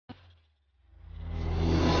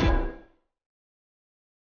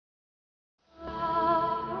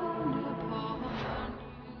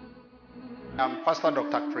I'm Pastor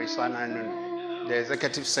Dr. Chris Ananun, the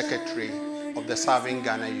Executive Secretary of the Serving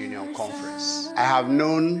Ghana Union Conference. I have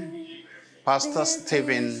known Pastor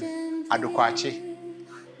Stephen Addo Kwakye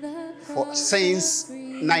since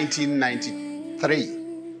 1993.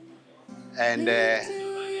 And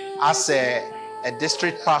as a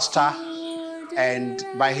district pastor, and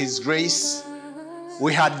by his grace,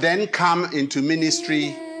 we had then come into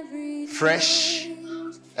ministry fresh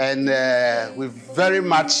and with very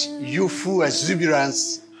much youthful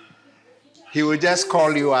exuberance. He will just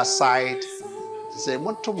call you aside to say,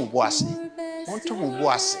 "Monto mubuasi,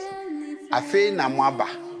 afe na mwaba,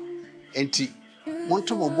 enti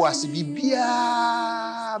monto mubuasi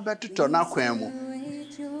bibia betuto na kwemu."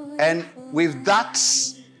 And with that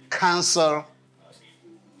counsel,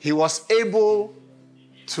 he was able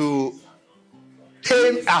to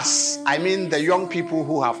tame us. I mean, the young people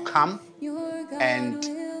who have come and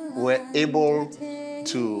were able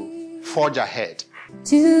to forge ahead.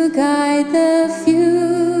 To guide the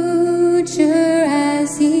future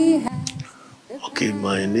as he has. Okay,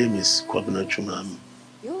 my name is Kwakye. I'm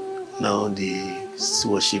now the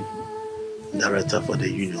stewardship director for the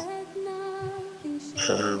union.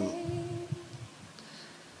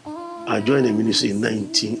 I joined the ministry in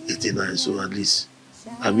 1989, so at least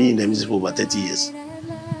I've been in the ministry for about 30 years.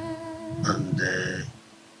 And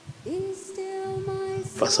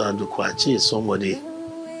Pastor Addo Kwakye is somebody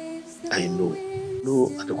I know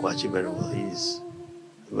Addo Kwakye very well. He is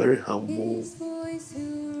very humble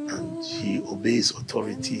and he obeys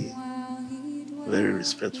authority, very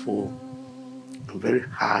respectful, and very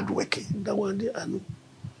hardworking. That one day I know.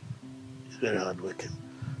 He's very hardworking.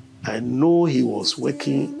 I know he was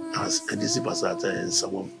working as a district pastor in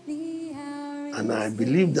Sawam. And I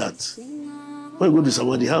believe that when you go to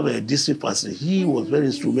Sawam, they have a district pastor. He was very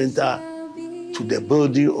instrumental to the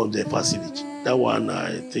building of the facility. That one,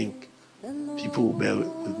 I think, people will bear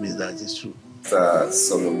with me that is true.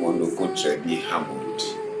 Solomon Okotrebi Hammond,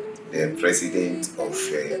 the president of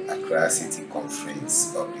Accra City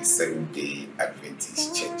Conference of the Seventh-day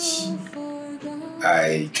Adventist Church.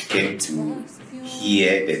 I came to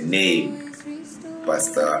hear the name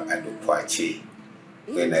Pastor Addo Kwakye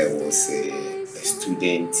when I was a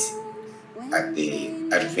student at the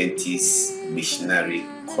Adventist Missionary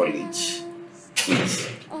College,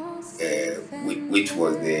 which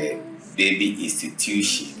was the baby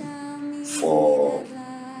institution for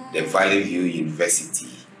the Valley View University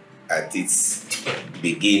at its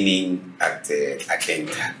beginning at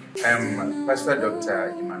Akenta. I'm Pastor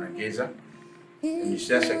Dr. Emmanuel Geza, the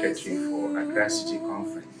Ministerial Secretary for Accra City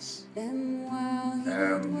Conference.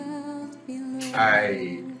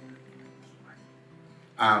 I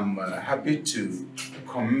am happy to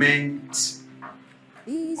comment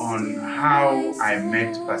on how I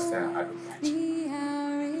met Pastor Addo Kwakye.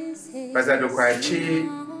 Pastor Addo Kwakye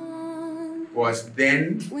was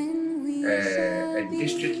then a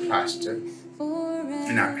district pastor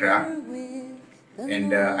in Accra,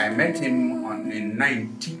 and I met him in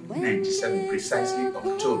 1997, precisely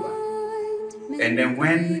October. And then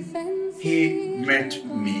when he met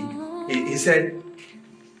me, he said,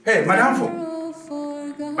 "Hey, Madam Fo,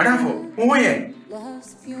 who are you?"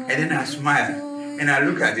 And then I smiled and I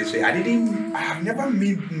looked at this way. I have never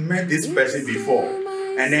met this person before.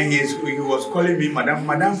 And then he was calling me Madam.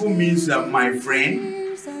 Madam Fo means my friend.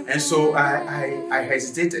 And so I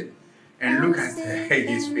hesitated and looked at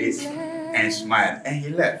his face and smiled, and he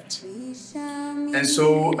left. And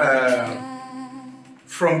so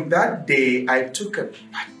from that day, I took a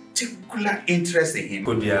particular interest in him.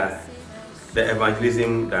 Kodia, the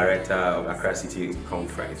evangelism director of Accra City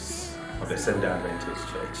Conference of the Seventh-day Adventist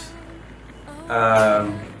Church.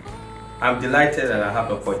 I'm delighted that I have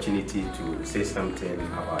the opportunity to say something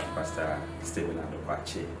about Pastor Stephen Addo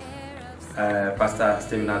Kwakye. Pastor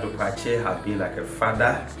Stephen Addo Kwakye has been like a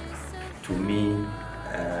father to me,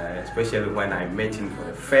 especially when I met him for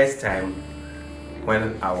the first time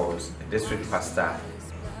when I was a district pastor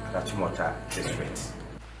at Achimota district.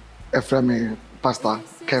 Efremi Pastor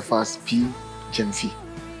Kefas P. Jensi,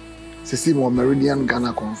 Sisi Meridian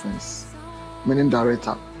Ghana Conference, Meaning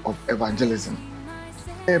Director of Evangelism.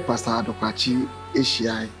 Pastor Addo Kwakye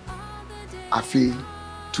ACI Afi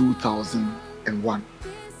 2001.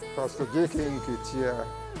 Pastor J.K. Nketia,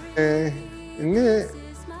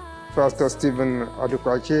 Pastor Stephen Addo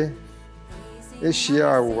Kwakye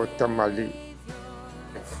ACI Watamali.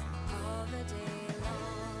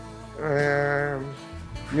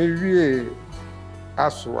 Me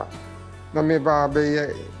aswa na me ba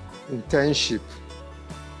be internship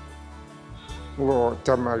wo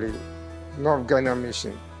Tamale North Ghana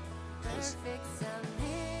Mission.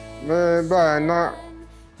 Me ba na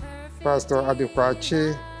Pastor Addo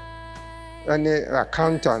any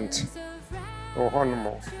accountant or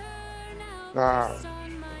honomo. Now,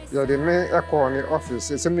 you're the main echo in the office,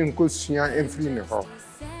 it's something good and free in the hall.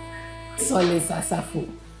 Solis Asafo.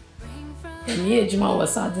 And here, Juma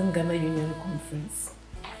was Southern Ghana Union Conference.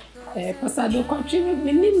 Pastor Addo Kwakye,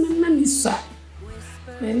 my name is Sa.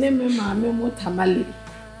 My name is Mamo Tamale.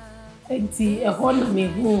 And a honor me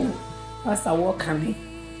who Pastor Wakame,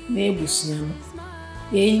 Nebusian.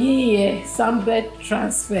 Ye some bed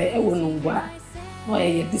transfer, a woman, or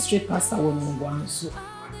a district pastor woman. So,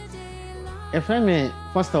 if I may,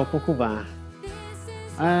 Pastor Kukuba,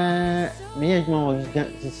 me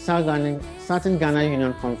Southern Ghana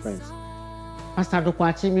Union Conference. Pastor Addo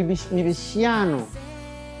Kwakye, maybe Shiano.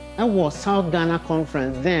 I was South Ghana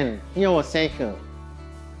Conference then. Here was cycle.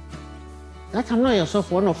 That I'm not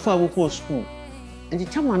yourself one of 4 school. And the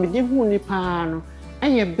time I did only pan.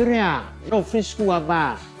 I brea no free school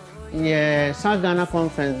about ye South Ghana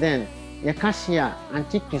Conference then. Ye cashier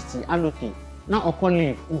Antiquity Aloki. Now upon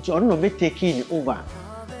leave. Until no be taking over.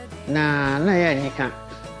 Na ya nika.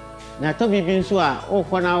 Na to be been so oh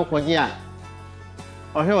for now for ya.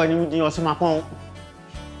 Or here you do your smapon.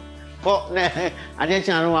 Ko ne ade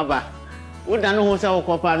chan no aba. Wo da no ho se wo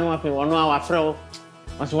kopa no afi wono a wafrew.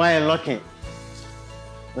 Was why lucky.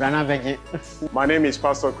 My name is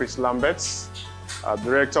Pastor Chris Lambert,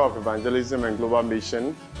 Director of Evangelism and Global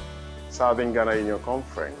Mission, Southern Ghana Union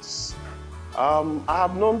Conference. I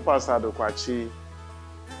have known Pastor Addo Kwakye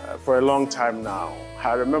for a long time now.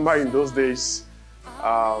 I remember in those days,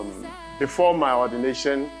 before my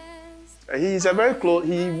ordination, he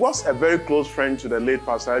was a very close friend to the late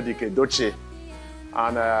Pastor Doche.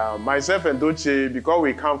 And myself and Doche, because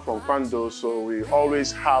we come from Kwando, so we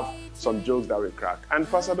always have some jokes that we crack. And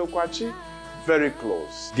Pastor Addo Kwakye, very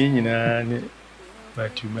close.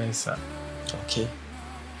 Okay.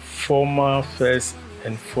 Former first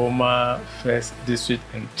district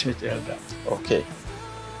and church elder. Okay.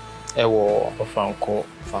 Ewo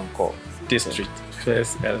Fanko district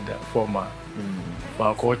first elder former.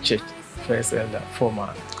 Fanko church first elder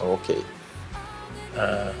former. Okay.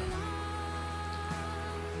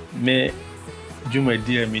 Me Juma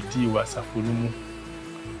dear me di wasafulumu.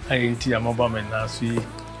 Ainti amaba menasu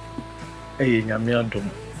yi nyame adom.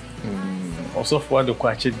 Osofo Addo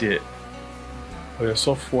Kwakye de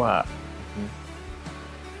oyosofo a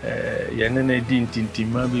yene na di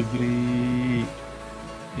ntintima bebre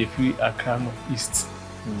efi Accra no East.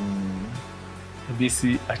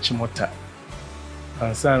 Ebisi Achimota.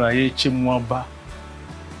 Ansa na ye chemu aba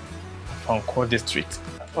Fanko district.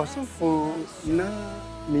 Osofo na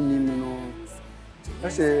minimum I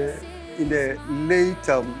say in the late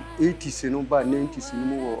 80s and 90s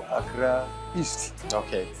in Accra East.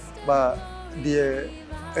 Okay. But the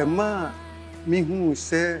Emma me who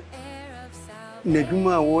say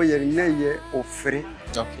Neduma warrior neye ofre.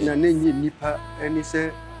 Okay. Na nenye nipa and he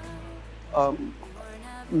say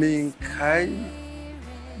me kai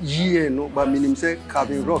ye no but minim say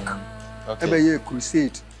Cabin Rock. Okay. Ebe ye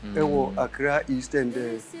crusade. Ewo Accra East and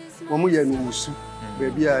womu ye no usu.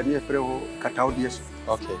 Baby a near Freho Cataudius.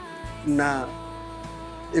 Okay. Na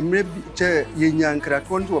emre che ye nyankra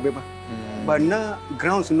to nto obeba. But na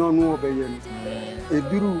grounds no obeye no.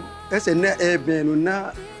 Eduru ese na ebe no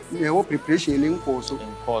na ye wo preparation in course.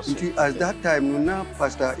 Until at that time no na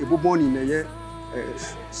Pastor Eboboni na ye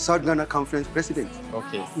South Ghana Conference president.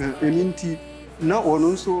 Okay. Eninti na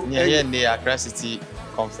ono so ye ne Accra City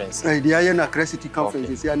Conference. The Ayana Accra City Conference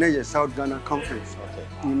is here South Ghana Conference.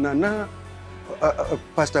 Okay. Na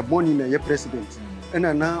Pastor Boni na ye president.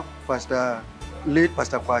 And na Pastor late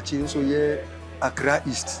Pastor Kwakye so ye Accra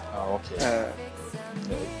East. Oh, okay.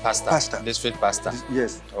 Pastor. District pastor.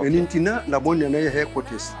 Yes. Okay. And intina Laboni na ye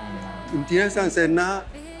headquarters. Intina sanse na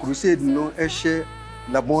crusade no eshe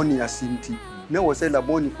Laboni asinti. Na was say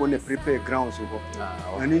Laboni for ne prepare grounds over.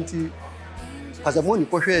 Okay. And inti Pastor Boni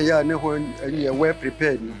ko hwe ya ne ho well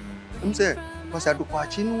prepared. Say Pastor Addo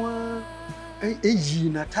Kwakye no eyi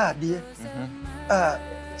na tade.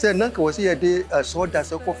 Say nanka was here de so da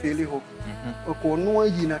so ko feel ho. Ko no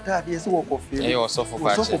yi na tade se wo ko feel. E so for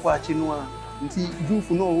Kwakye no nti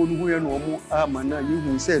jufu no ho no no mo amana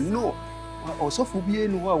yehu say no osofo bie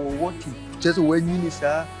no ho wo what just when you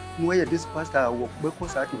say no ye this pastor wo be ko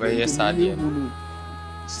sa ti be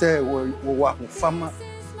say wo fama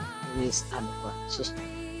Miss Addo Kwakye.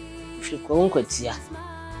 Fi ko nkwatia.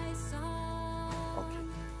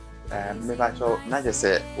 Me ba cho na je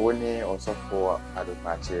say woni osofo Addo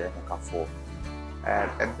Kwakye nkafo.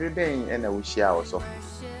 Everyday na wo share osofo.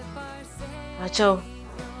 Acho.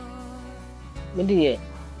 Me die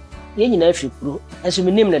ye nyina fi kuro. Aso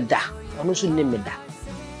me nim ne da. Ono so nim me da.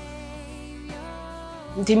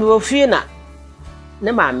 nti me ofie na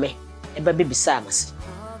ne maame eba bebisa amase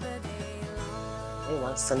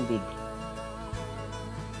one Sunday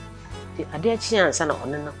ti ade achi ansa na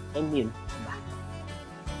one no amiem ba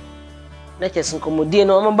na chesin komodie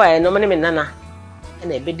no mo bae no me nana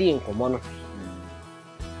na ebedi nkomo no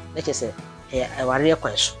na chese ware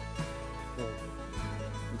kwan so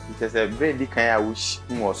chese bredi kan ya wush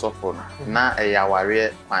mo sofo na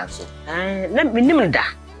ware kwan so na minim da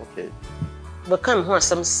okay bakam ho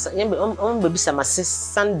asam yembe bebisa amase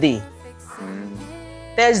Sunday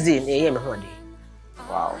Thursday na yeme ho de.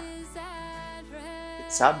 Wow.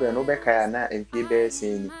 Sabe no be kaya na MP be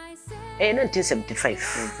seni. 1975.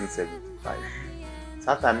 1975.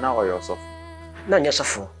 Satan na oyo sofo. Na nyo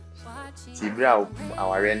sofo. Tibra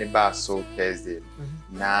aware ne ba so Thursday.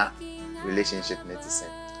 Na relationship net sen.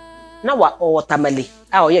 Na wa otamale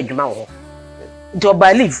a oye adwuma wo. Nti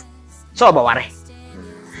oba leave. So oba ware.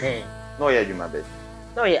 No oye adwuma be.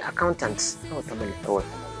 Na oye accountant. Na otamale.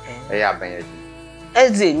 Ya ban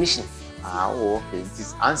SD mission. Okay.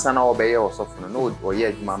 This answer na obey osofu no oye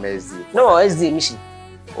adwuma ma SD. No SD mission.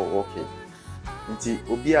 Okay. Nti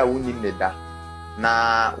obi a woni ne da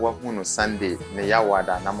na wahu no Sunday ne ya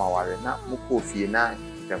wada na maware na muko fie na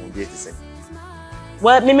tamudie tise.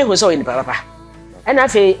 Wa mimi ho so ni papa. Ena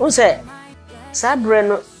fe unse sabre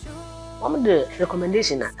no wam de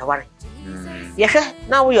recommendation na aware. Ye hwe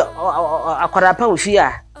na wo akwara pa ofie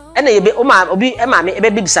a ena ye be obi maame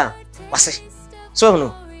ebe bibisa wase. So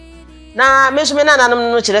no. Na me so me na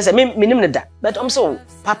nanom no kire se me nim ne da. But so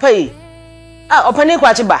papa yi opani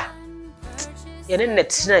Kwakye ba. Ye ne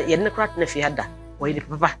net na ye ne krat na fi hada. Wo yi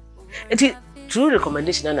papa. Eti true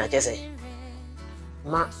recommendation na je say.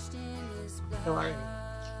 Ma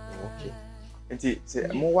okay. Enti se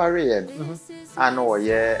mo worry ye. Ano wo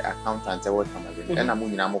ye accountant e wo tamale. E na mo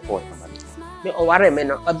nyina mo ko tamale. Me o worry me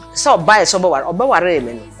no. So buy so be worry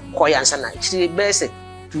me no. Ko yansa na kire be se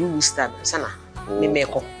true wisdom sana. Me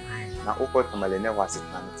meko. Na uko tamale ne wase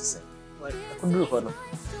na tise. Kuduru ho no.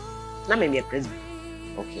 Na me president.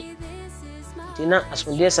 Okay. Tina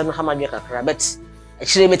asundie sa no hamadwe kakra bet a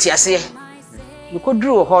kire meti ase. Me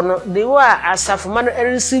kuduru ho no de wa asafuma no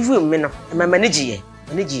receive me no. Me manage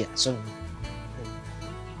so.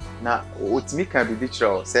 Na otimi kan bi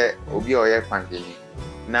ditro se obi oye kwanjeni.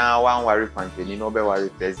 Na wan ware kwanjeni no be ware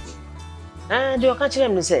president. De o kan kire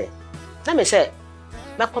me se. Na me se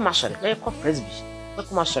me come sorry, me come president. Me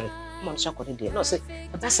come sorry. Mo nso akọ de no se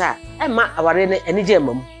pasa e ma aware ne anije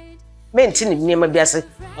mam me ntini niema biase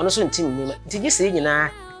ono so ntini niema ntije se nyina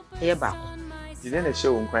e ba ko dide na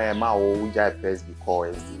show nkran e ma wo wuja press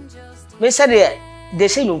because me said de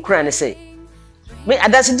say nkran ne say me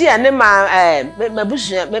adase dia ne ma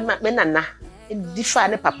mabusu me nana difa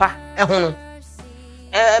ne papa e ho no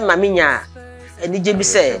ma minya anije bi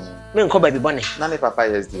se me nko ba bi bone na ne papa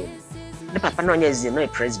SD ne papa no nya SD no e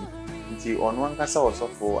press nti ono ankasa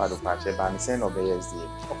osofo Addo Kwakye ba ne sen no be SD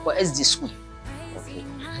okwa SD school okay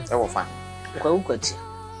e wo fan okwa ukwati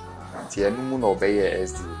nti enu mu no be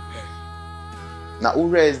SD na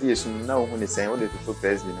ura SD sum na wo hu ne sen wo de to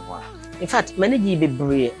SD ne ho in fact manage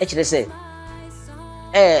bebre e kire say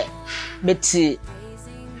beti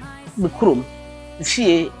bikurum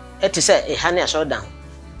fie ete say e ha ne aso down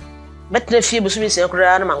betre fie busumi sen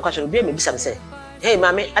kura na mankwaso bi me bisam say hey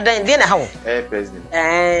mami adan de na ha wo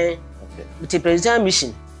president Mti president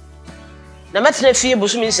mission. Na metre fie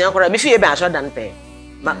busumi nsia akora me fie be aso dan pe.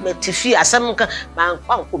 Ma meti fie asem ka ma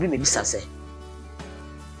kwanko bi me bisa se.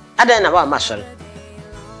 Adan na ba ma sori.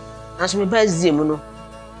 Aso me ba zie mu no.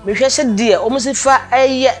 Me hwe se de o musifa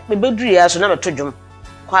eye me beduru ya so na meto dwom.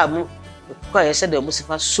 Kwa mu kwa ye se de o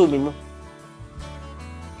musifa so mi mu.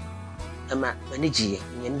 Ama manage ye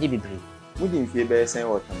nyam de bibiri. Mu di fie be sen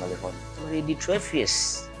o tamale ho. Tamale di 12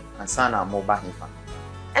 years. Ansana mo ba hifa.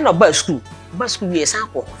 And about school yes,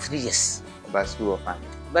 3 years. About school of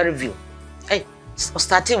very view. Hey,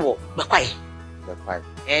 starting what? Bekwai.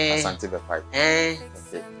 Asante Bekwai.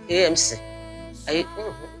 AMC.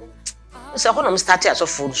 So when I'm starting at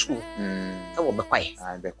full school. I will Bekwai.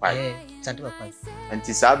 Bekwai. Asante Bekwai. And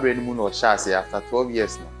Tisabre no no shase after 12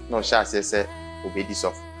 years no shase say obedi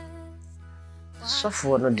soft. Soft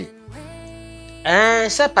no di.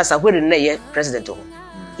 Say pastor where na ye president ho.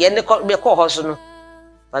 Ye ne call house no.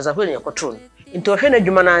 Pastor where ye control. Into hwe na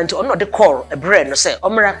dwuma na nti ono de call a bread no say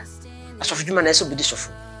omra asofu dwuma na so obedi soft.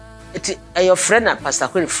 Eti your friend na pastor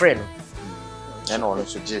where friend. And all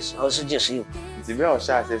so Jesus. Also Jesus you. Nti be o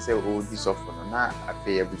shase say obedi soft no na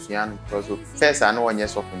afi abusuan because first I know onye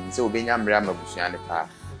soft ni say obenya mra mabusuan pa.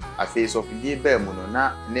 Afi soft die ba mu no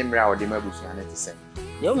na ne mra ode mabusuan ti say.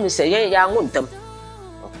 Yo mi say ye ya nguntam.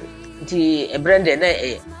 Okay. Nti e brand na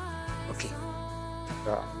okay.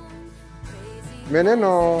 Mene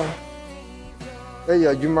no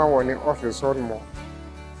eya adwuma wɔ ne office hɔ no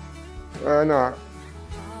na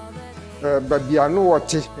babia no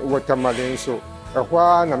wɔte wɔtamale nso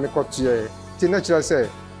ɛhɔ na mekɔtoɛ ti na kyerɛ sɛ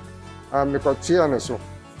mekɔtoɛ no so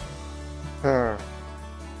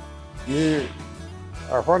ni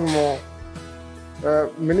ɛhɔ no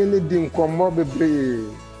mene ne di nkɔmmɔ bebree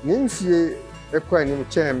ne mfie ɛkɔ anim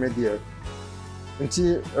kyɛn me deɛ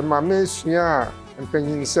nti ma mesua a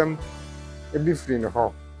mpanyinsɛm ebi firi ne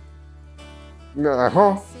hɔ na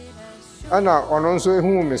ɛhɔ ana ɔno nso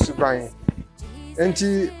ehu me suban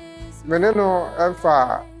nti mene no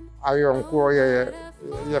ɛfa ayɔnkoɔ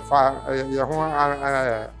yɛfa yɛ ho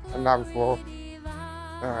anamfoɔ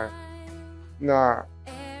na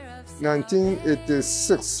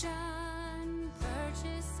 1986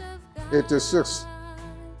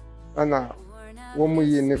 ana wɔn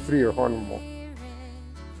yi ne firi hɔ no mo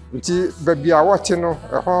nti baabi a wɔte no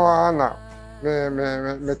ɛhɔ ana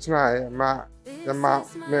metena ma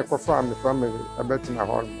mekɔfa me family ɛbɛtena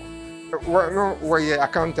hɔ no wɔyɛ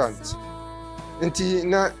accountant nti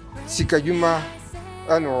na sikadwuma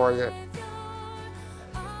ɛna wɔyɛ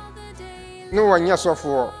na wɔnyɛ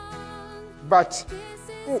sɔfoɔ but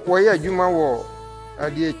wɔyɛ adwuma wɔ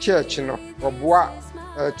adeɛ church no ɔboa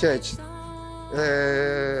church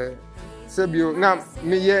sɛbio na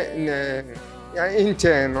meyɛ ne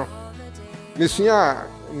intern no mesua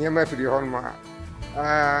nneɛma firi hɔ no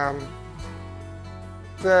a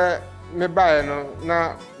sɛ mebaeɛ no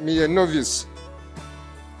na meyɛ novice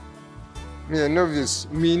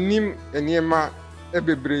menim nneɛma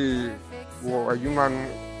bebree wɔ adwuma no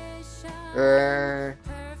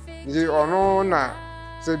nti ɔno na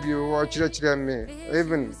sɛbio ɔkyerɛkyerɛ me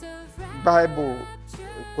even Bible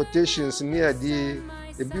quotations ne adeɛ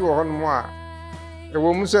ebi wɔ hɔ nom a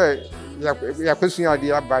ɛwɔ mu sɛ yɛakɔsua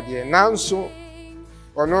adeɛ aba deɛ nanso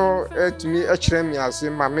ɔno atumi akyerɛ me ase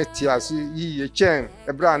ma mete ase yiyie kyɛn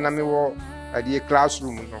ɛberɛ a na mewɔ adeɛ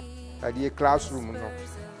classroom no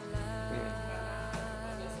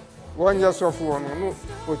wɔnyɛ sɔfoɔ no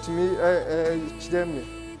ɔtumi kyerɛ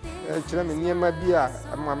me nneɛma bi a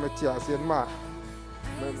ma mete ase ma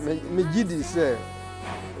megye di sɛ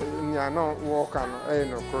nea na wɔɔka no ɛyɛ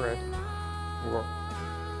nokorɛ wɔ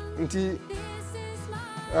nti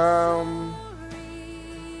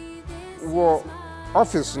wɔ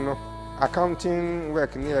office no accounting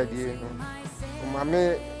work ne adeɛ no ɔma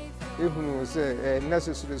me ehunu sɛ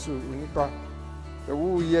necessary so nipa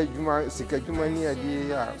woyɛ adwuma sikadwuma ne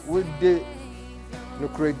adeɛ a wode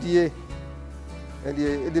nokoradie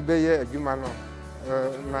ɛdeɛ ɛde bɛyɛ adwuma no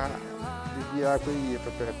na biribiara kɔyie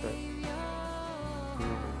pɛpɛɛpɛ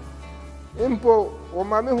mpo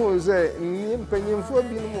ɔma me hu sɛ mpanyimfoɔ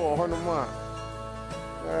binom wɔ hɔ nom a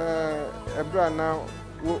ɛberɛ a na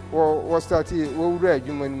wɔstarte wɔwura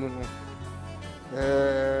adwuma no mu no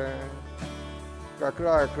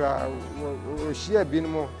kakra wɔhyia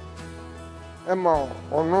binom ɛma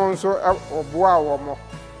ɔno nso ɔboa wɔn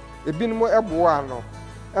ebinom ɛboa no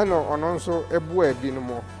ɛna ɔno nso ɛboa ebinom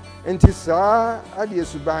nti saa adeɛ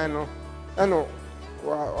suban no ɛna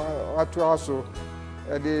watoa so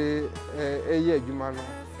ɛde ɛyɛ adwuma no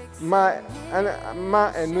ma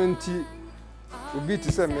ɛno nti obi te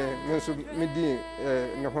sɛ me nso medi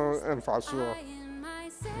ne ho mfasoɔ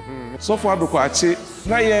sɔfo Addo Kwakye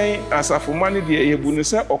na yɛn asafoma no deɛ yɛbu ne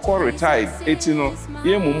sɛ ɔkɔ retired eti no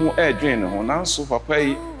yɛn mumu ɛɛdwen ne ho nanso papa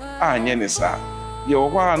yi anyɛ ne saa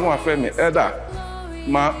yɛwɔ hɔ a no afrɛ me ɛda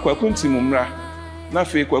ma kwakuntim mmra na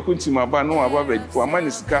afei kwakuntim aba no aba bɛ wama ne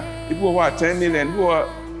sika ebi wɔ hɔ a 10 million ebi wɔ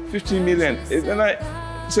 15 million na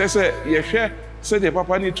sɛ yɛhwɛ sɛdeɛ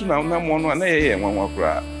papa ne tu na mmɔ no a na yɛyɛ nwanwa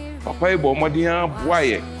koraa papa yi bɔ ɔmɔden aboa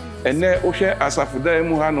yɛ ɛnɛ wohwɛ asafodan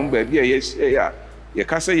mu hanom baabi a yɛhyia a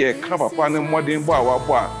yɛka sɛ yɛka papa ne mmɔden bɔ a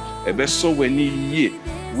wabɔ a ɛbɛsɔ w'ani yie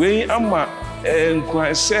wei ama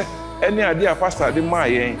nkuranhyɛ ne adeɛ a pastor de maa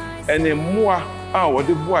yɛn ɛne mmoa a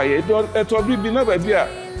wɔde boa yɛ ɛtɔ biribi na baabi a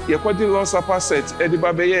yɛkɔde long supper set ɛde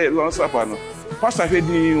ba bɛyɛ long supper no pastor hwɛ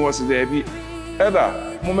din wɔ se daabi ɛda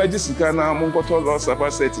mommɛgye sika na monkɔtɔ long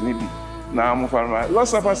supper set ne bi na momfa long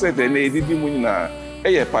supper set ɛnɛ yɛdidi mu nyinaa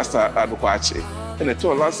ɛyɛ pastor Addo Kwakye ɛna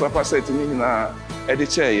ɛtɔ long supper set ne nyinaa ɛde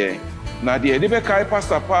kyɛɛ yɛn na deɛ yɛde bɛkae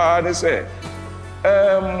pastor paa ne sɛ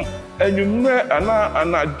anwummerɛ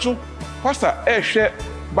anadwo pastor ɛrehwɛ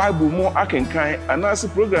Bible mu akenkan anaasɛ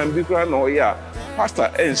program bi koraa na ɔyɛ a pastor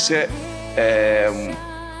ɛnhyɛ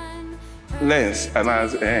lens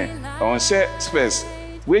anaasɛ ɔnhyɛ specs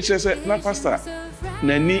wei kyerɛ sɛ na pastor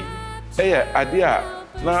n'ani ɛyɛ adeɛ a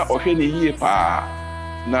na ɔhwɛ ne yie paa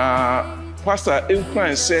na pastor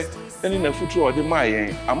nkuranhyɛ ne n'afotuo a ɔde maa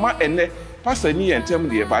yɛn ama ɛnɛ pastor ni yɛn ntɛm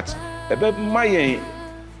deɛ but ɛbɛma yɛn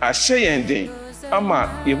ahyɛ yɛn den ama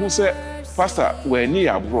yɛhu sɛ pastor w'ani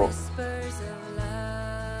yɛ aborɔ.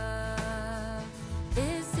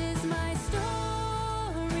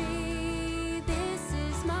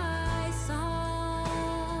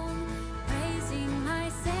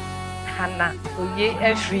 Hana oye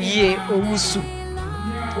every owusu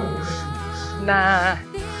na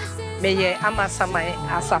meye amasamai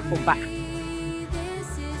asafoba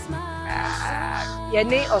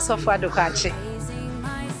yene osofo Addo Kwakye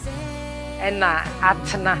ena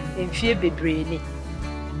atena emfie bebree ni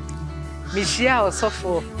mihia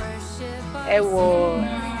osofo ewo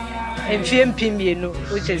emfie mpimienu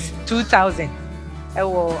which is 2000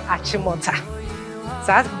 ewo Achimota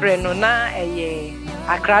sa breno na eye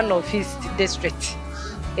Accra North East District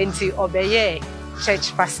enti obeye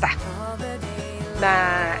church pastor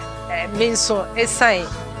na minso esign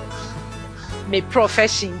me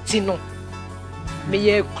profession tino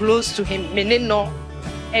me close to him me no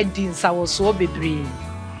edin sawoso bebre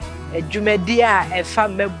adwumadi a efa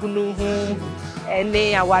mabunu hu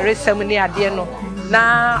ene awaresem ne ade no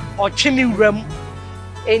na otwemi wuram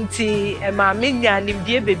enti ma menya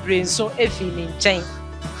nimdie bebre nso efi ni nchen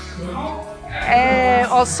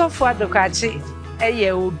osofo Addo Kwakye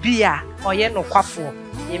eye obi a oye nokwafo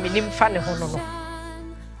yeminim fa ne ho no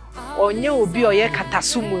onye obi oye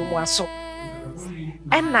katasumu mu aso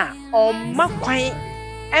ena omma kwan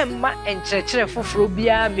emma enkyerkyere foforo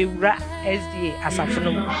bia mewura SDA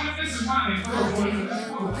asafunu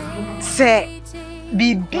se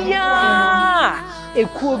bibia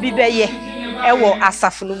ekuo bi beye ewo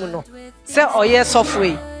asafunu mu no se oye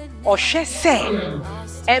sofo ohwe se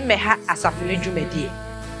emeha asafunu dwumadie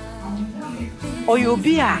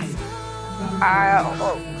oyobi a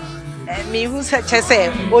me hu se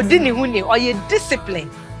chese odi ni hu ni oye discipline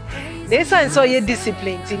nesa nso oye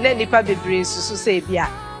discipline ti na nipa bebre susu se bia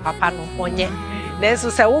papa no onye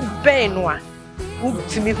nso se wo ben no a wo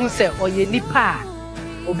timi hu se oye nipa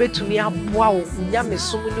obetumi aboa wo nyame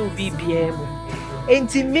som ne obi bia mu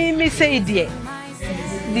enti me se idie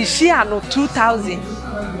di shia no 2000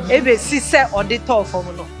 ebe si se auditor form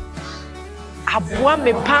no aboa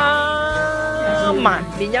me pa ma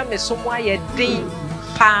nyame som aye den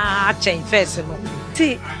pa chen first no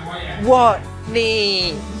ti wo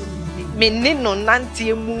ni menni no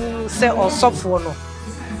nantie mu se osofo no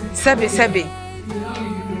sebe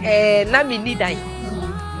na me ni dan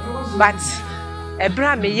but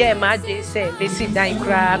ebra me ye ma je se me si dan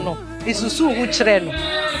kra no isusu hu kire no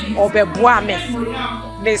obeboa me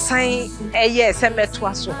me san eye se meto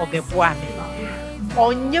aso obeboa me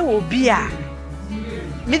onye obi a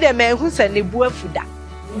me de me hu se ne bu afuda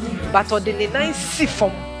but ode ne nan si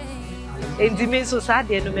fom endi me so sa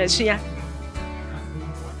de no me ahia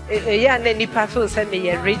yeah na nipa feel say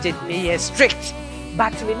me rigid me strict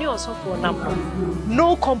but me ni also for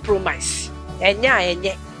no compromise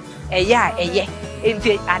enye eye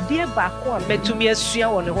enti ade ba ko metumi asua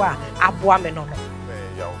won ho a aboa me no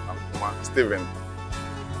Steven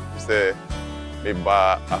say me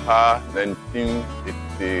ba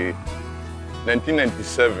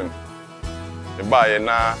 1997 me ba ye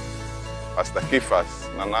na Pastor Kefas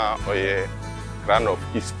na oye Grand of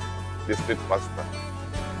East District Pastor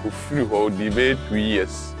who flew ho debate 2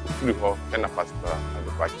 years flew ho na Pastor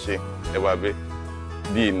Addo Kwakye ewabe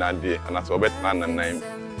di na de ana so bet na nan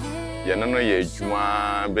ye no ye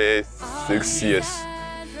adwuma be 6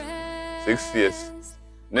 years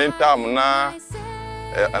nentam na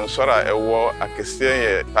ansora ewo akese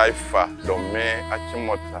ye taifa dome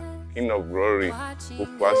Achimota King of Glory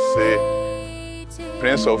ukwase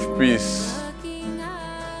Prince of Peace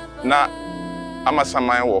na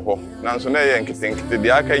amasaman wo ho nanso na ye nkitenkite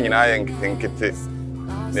de aka nyina ye nkitenkite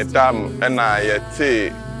ne tam na ye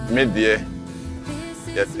te medie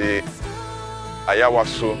ye te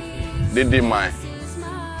ayawaso dede man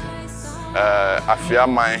afia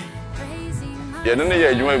man ye no ye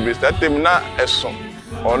adwuma bi statem na eso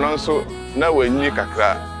ono nso na wanyi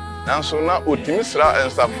kakra nanso na otimi sra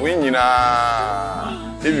ensafo nyina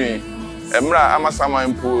even emra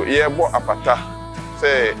amasaman po ye bo apata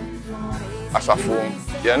se asafo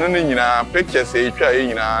ye no nyina pictures e twa ye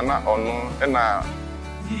nyina na ono na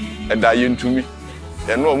eda yentumi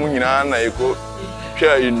ye no omu nyina na eko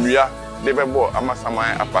twa enua de bebo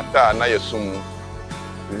amasaman apata na yesum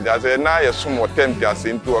ndaze na yesum otempi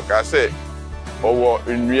asentu oka se owo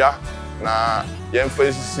enua na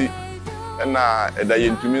yemfasisi na eda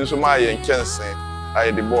yentumi nso ma ye nkense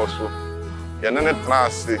aye de boss so ye no ne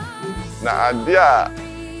trance na ade a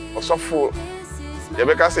osofo ye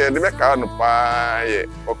be ka se de be ka no pa ye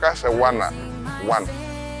o ka se 1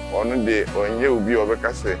 ono de onye obi o be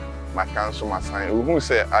ka se makanso masan ohu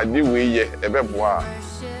sɛ ade we ye ɛbɛboa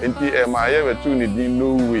enti ma ye betu ne din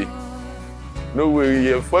no way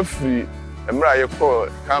ye fafiri emra ye call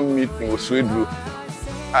camp meeting osueduro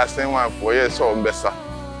asen wan for ye so mbesa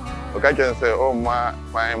oka ken say o ma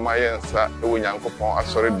ye nsa ewo nyankopon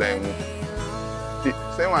asori dan mu ti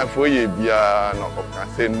sen wan for ye bia no oka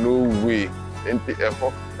say no way enti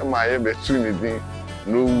efo ma ye betu ne din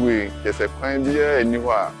no way kese kwan bia eni ho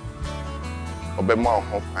a obema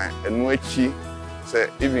ho pan enu achi say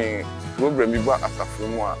even problem bi ba asafo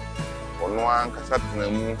mu a ono ankasa tena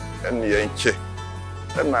mu ene ye nche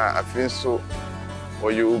na afin so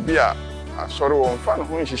oye obi a asori won fa no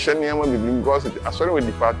ho nhihye ne ma biblim because asori we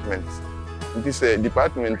department nti say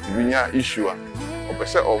department bi nya issue a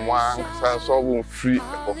opese omo ankasa so bo free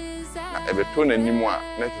ekọ na ebeto na nimu a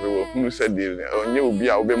na tire wo hunu se de onye obi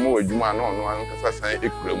a obema wadwuma na ono ankasa san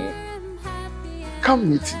ekura mu come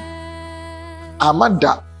meeting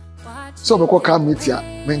amada so be ko come meeting a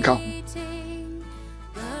menka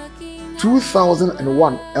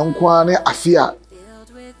 2001 enkwane afia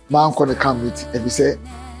man ko the come meeting e be say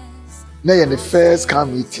na the first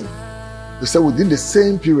come meeting we say within the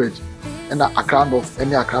same period and a crown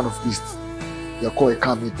of east you call a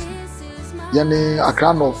come meeting yani a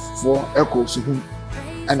crown of for echo suhum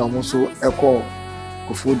and also echo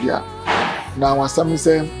kofodia na wasam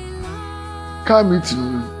say come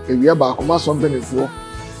meeting e we ba ko ma so benefo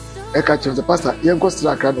e ka chem the pastor yen go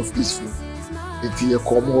stra crown of east eti e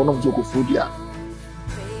ko mo no zo kofodia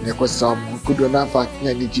ne ko sam kudo na fa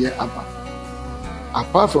nya ni je aba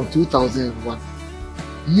apart from 2001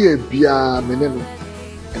 year bia meneno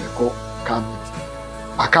and ko come meeting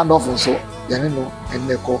aka of so yani no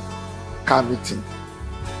and ko come meeting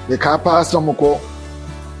the car pass some ko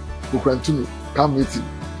ukrantu come meeting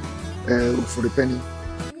for the penny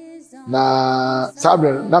na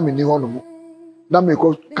sabre na me ni ho no na me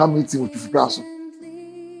ko come meeting with Fibraso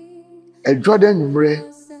e Jordan numre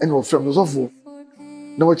and of from so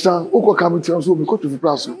na wo chan uko come meeting so me ko to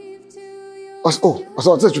Fibraso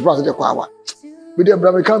so te Fibraso de kwa wa we dey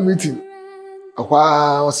bra me come meeting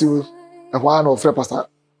akwa o si akwa no frɛ pastor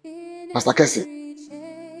Kese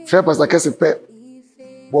frɛ pastor Kese pe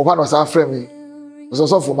bo wa no sa frɛ me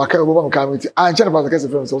so for maka bo ba come meeting an chan pastor Kese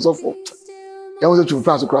frɛ me so for ya wo to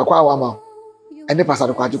Fibraso kwa wa ma ene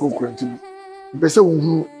pastor Kwakye ko kurantu be se wo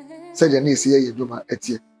hu se de na esi ye dwuma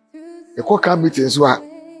etie e ko come meeting so a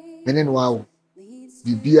mene no awo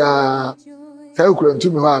bibia sai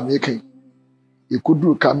kurantu me ho a me kan e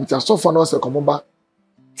kodu come meeting so for no se komoba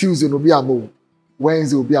Tuesday no bi amo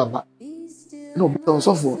Wednesday obi aba no bi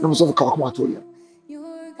so for no so for kwakoma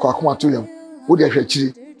to yam wo de hwe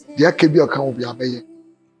chiri de aka bi aka obi abaye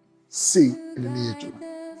say ene ne yeju.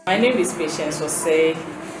 My name is Patience Osei.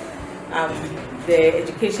 I'm the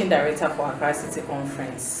Education Director for Accra City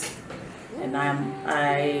Conference, and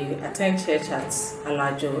I attend church at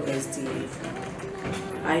Alajo SDA.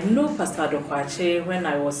 I know Pastor Addo Kwakye when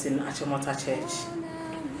I was in Achimota Church.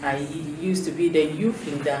 I used to be the youth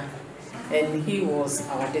leader, and he was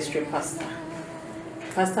our district pastor.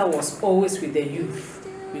 Pastor was always with the youth.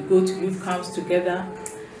 We go to youth camps together.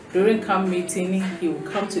 During camp meeting, he will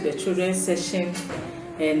come to the children's session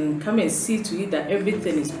and come and see to it that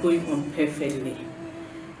everything is going on perfectly.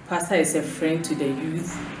 Pastor is a friend to the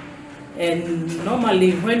youth. And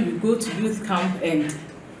normally when we go to youth camp and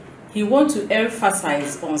he wants to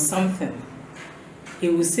emphasize on something, he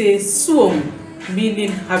will say, "Suom,"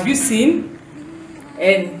 meaning, "Have you seen?"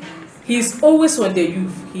 And he's always on the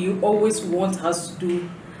youth. He always wants us to do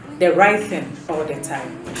the right thing all the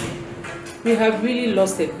time. We have really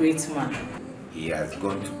lost a great man. He has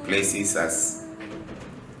gone to places, as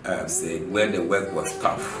I've said, where the work was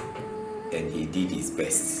tough, and he did his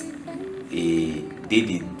best. He did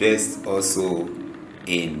his best also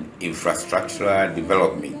in infrastructural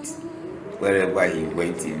development. Wherever he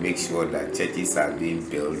went, he made sure that churches are being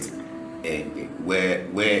built, and where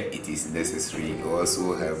it is necessary, he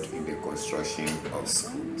also helped in the construction of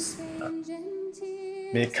schools.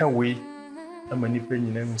 Make a way, I'm an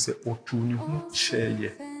opinion and say, "Oh, to new chair,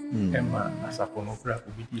 Emma, as a pornograph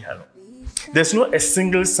will be here." There's not a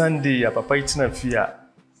single Sunday, a papa itina fear,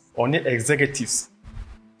 only executives,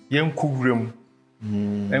 young cookroom,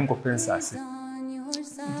 and compensasi.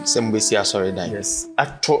 Some way, sorry, yes, I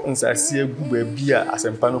thought and I see a good beer as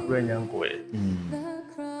a panoply young boy.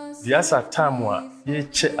 There's a time where ye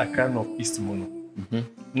check a can of East Mono.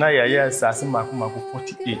 Now, yes, as a Makumako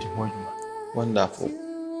 48. Wonderful.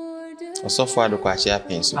 So far, the Kwakye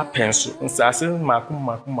pencil. A pencil, and Sassin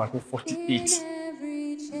Makum 48.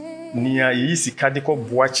 Near Yisi Kadiko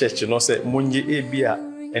Bois Church, you know, say Monye Abia,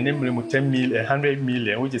 and then 10 million, 100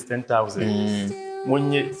 million, which is 10,000.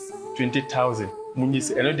 Monye 20,000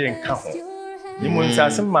 munyis eno de nka ho ni mo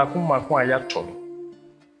nsase mako a yato no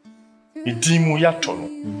idimu yato no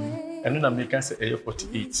eno na make say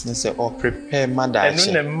 48 no say or prepare mother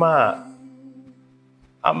eno na ma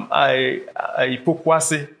I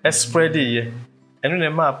pokwase spread ye eno na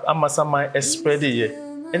ma amasama spread ye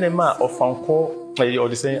eno ma ofanko or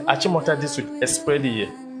the say achimota district spread ye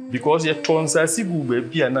because ye tonsasi gu ba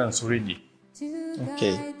bia na nsoredi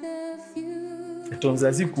okay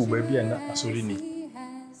tonsasi gu ba bia na asoreni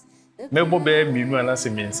mebo be minu ana se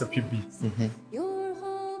mensa pibi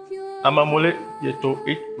amamole ye to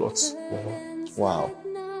 8 plots wow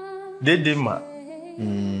dedema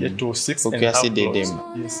ye to 6 and a half plots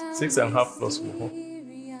yes 6 and a half plots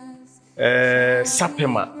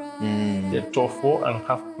sapema ye to 4 and a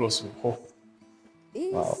half plots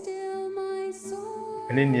wow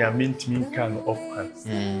and then you mint can offhand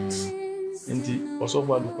ndi also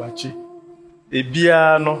for Kwakye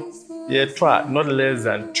ebia no ye try not less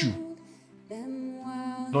than 2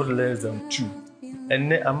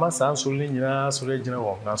 and amasa ansoro nyina so regina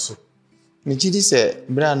wo naso me gidi se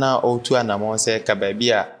bra na otu anamon se ka ba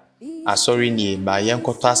bia asori ni ba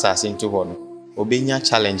yenkoto asase nto ho no obenya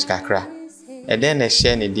challenge kakra e den na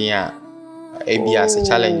share ne din a ebia se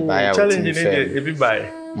challenge ba ya challenge ni de ebi bai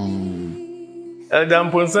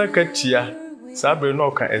Adam Ponsa Katia, Sabre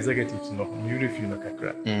no can executive no, you refuse no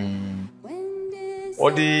kakra.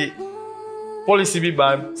 Or the policy be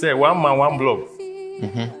bad, say 1 man 1 block.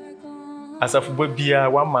 As a football beer,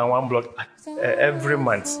 1 man 1 block every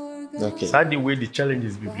month. Okay. So the way the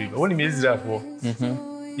challenges be bring. Only Israel for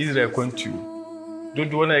Israel continue.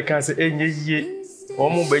 Don't want I can say ye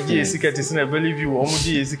omo beji esika ti na believe you omo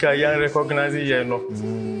ji esika yan recognize ye no.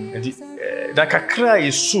 And the kakra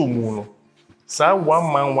is so mu no. Sa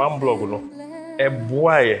 1 man 1 blog no e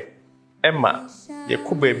boaye ema ye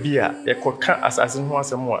ko ba bia ye ko ka asase ho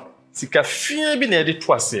asem a sika fie bi na ye de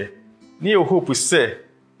to ase ni ye hope say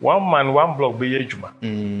 1 man 1 blog be ye adwuma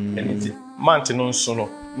eniti month no nso no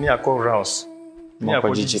ni akọ rounds ni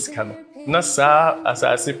akọ sika no na sa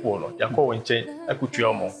asase po no yakọ wonchen akutua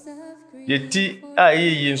omo ye ti a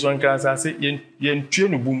ye nso nka asase ye ntue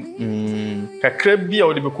no bum kakra bia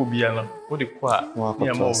wo de beko bia no wo de kwa ni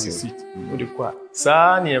ama wo visit wo de kwa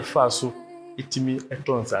sa ni e fa so itimi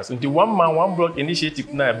etonsas nti 1 man 1 block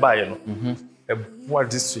initiative na e bae no e boa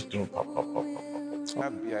district no papa na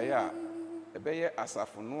bia ya e be ye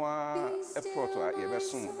asafo no a e proto a ye be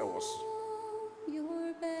som e wo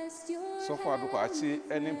so for Kwakye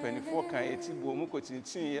eni mpanifo kan eti bo mu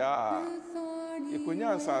kotinchin ya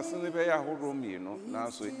ikonya ansase ne be ya horo mienu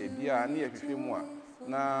nanso ebia na ye hwehwe mu a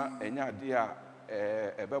na enya ade a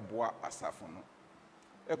ebeboa asafo no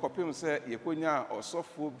ekopim se yekonya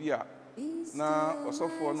osofo bi a na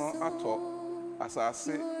osofo no ato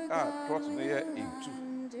asase a plot no ye edu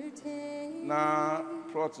na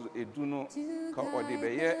plot edu no ka ode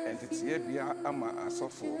be ye entity bia ama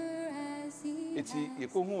asofo eti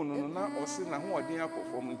yekohu no na osi na ho odin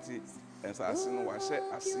akofom nti ensase no wa hye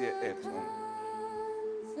ase eton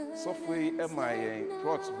sofo yi emaye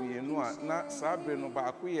plot bi enu a na sabre no ba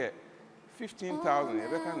akoye 15,000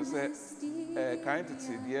 ebe kan say kind to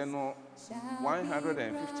the no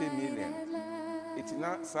 150 million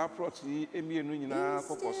itina sa plot yi emienu nyina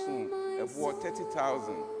kokosun ebo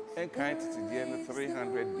 30,000 and kind to the no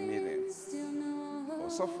 300 million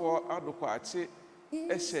so for Addo Kwakye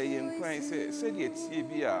ehye yenkran say de tie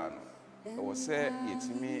bia no wo say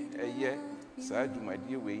yetimi eye sa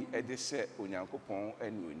dwumadie wei ede hye onyankopon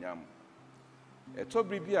ani onyam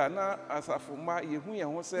etobri bia na asafo ma yehu ye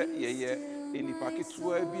ho se yeye enipa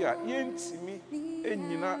ketua bia yentimi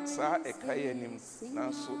enyina sa ekaye anim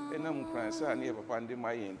nanso enam kranse a na ye papa ndi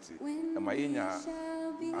ma yenti ma yenya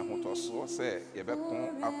ahotoso se ye bekon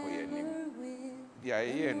akoye anim bia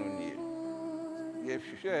ye no nie ye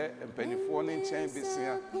hwehwe empanifo ne nchen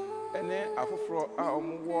besia ene afoforo a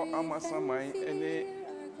omwo amasaman ene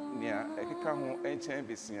nia ekeka ho nchen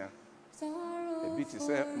besia ebi ti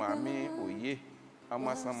se maami oye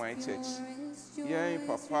amasaman church yen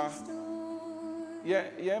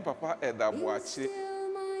papa eda Boakye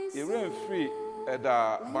ye ren free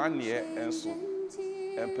eda manie enso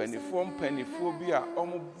empanifo bi a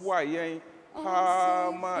omboa yen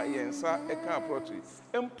pa ma yensa eka protri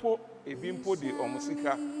empo ebi mpo di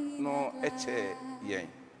omusika no eche yen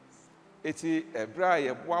eti ebra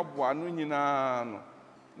ye boaboa no nyina no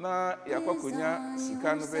na yakwakonya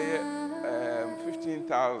sika no beye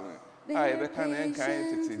 15,000 I bekan enkan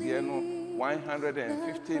titidie no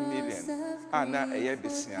 150 million ana eye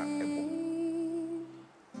besia ebo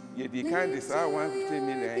ye di kan dis 150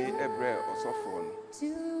 million ebre osofo no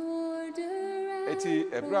eti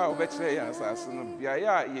ebra obekire yan asase no biaye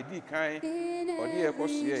a yedi kan ode ye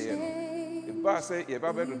kosoye ye no eba se ye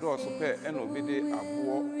ba bedodo so pe e no bede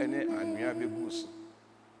abo ene anwea begus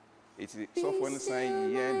eti sofo ne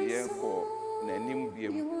san ye de ye ko na nim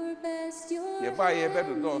biem ye ba ye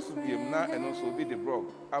bedodo so biem na eno so bi de brog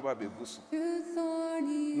aba begus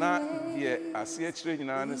na ye ase akire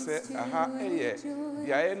nyina ne se aha eye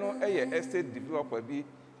biaye no eye estate developer bi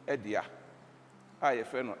edia a ye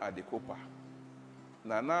fe no adekopa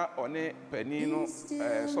na one pani no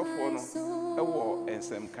sofo no ewo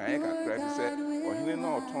ensem kan kakra bi se ohine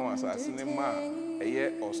na oton asase ne ma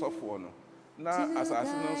eye osofo no na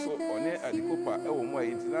asase no so one adekopa ewo mo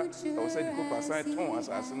ayi na o se adekopa san ton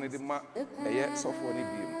asase ne de ma eye sofo ne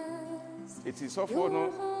bi eti sofo no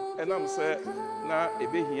enam se na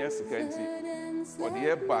ebehia sikanti ode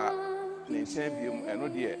ye ba ne chen bi mu eno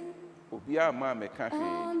de obi a ma me ka hwe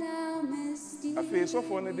afi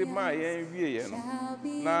sofo ne de ma ye wie ye no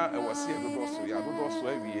na ewose dodo so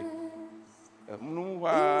awie munu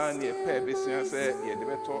wa ne pe besia se ye de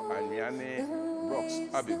beto anwea ne blocks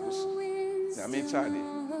abeguso na me chade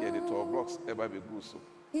ye de to blocks eba beguso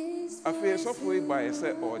afi sofo e ba ye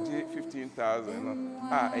se oje 15,000 no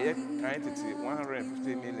a eye kan tete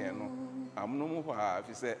 150 million no amunu wa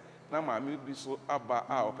afi se na ma mi bi so aba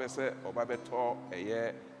a opese oba beto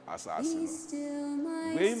eye asase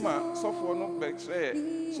no weima sofo no bekre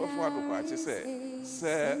sofo adokwache se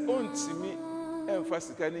ontimi emfa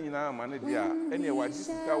sika ni nyina ma ne dia ene e waji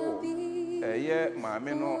sika wo eye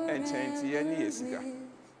maame no enchenti ye ni sika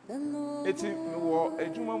eti wo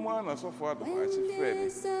adwuma mu ana sofo adokwache frɛ mi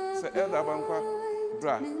se elda bankwa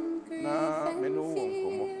bra na me no wo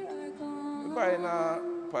nkomo bai na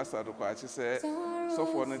pastor adokwache se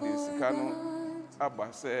sofo no de sika no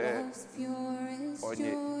aba se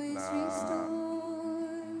onye na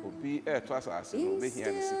obi eto asase no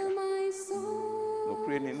behia ne sika no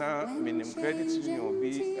kreni na minim credit union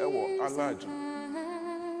obi ewo alaju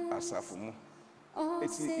asafo mu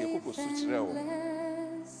eti ekoko suchire wo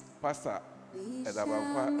pastor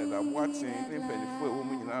edabankwa edabwati ne mpelifo ewo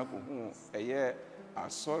mu nyina ko hu eye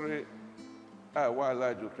asori a wa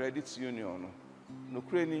alaju credit union no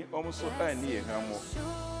kreni omso ani ye hamo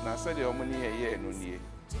na said the omni ye no nie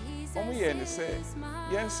omo ye ne se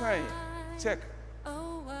yen sign check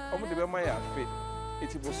omo de be ma ya fe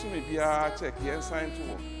eti bosumi bia check yen sign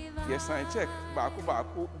to ye sign check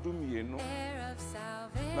baako dumie no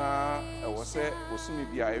na ewo se bosumi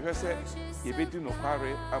bia ehwe se ye bedi no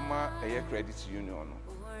kware ama eye credit union no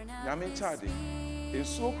nyame chade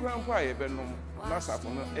enso krampo a ye be no na safo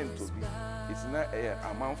no entobi eti na eye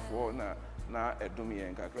amanfo na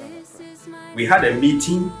we had a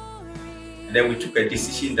meeting, and then we took a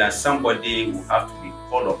decision that somebody will have to be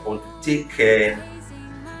called upon to take care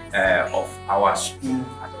of our school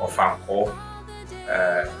at Ofanko.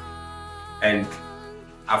 And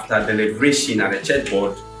after deliberation at the church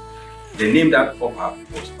board, the name that popped up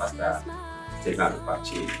was Pastor Stephen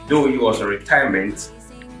Kwakye. Though he was on retirement,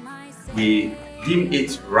 we deemed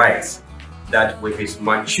it right that with his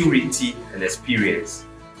maturity and experience,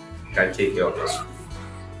 can take care of the school.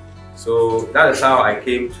 So that is how I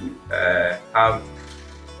came to have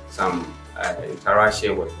some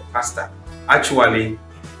interaction with the pastor. Actually,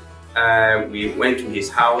 we went to his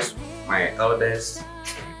house, my elders,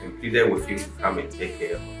 and pleaded with him to come and take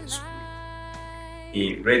care of the school.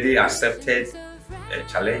 He readily accepted the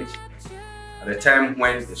challenge. At the time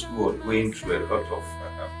when the school was going through a lot of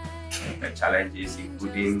challenges,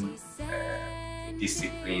 including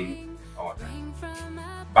discipline, all that.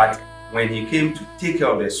 But when he came to take care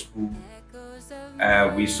of the school,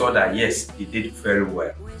 we saw that yes, he did very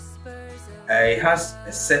well. He has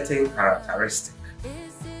a certain characteristic.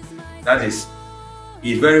 That is,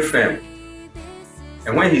 he's very firm.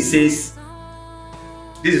 And when he says,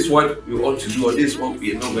 this is what we ought to do, or this is what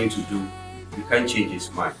we are not going to do, you can't change his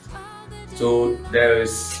mind. So there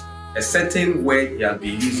is a certain word he has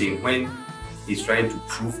been using when he's trying to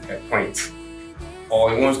prove a point,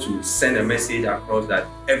 or he wants to send a message across that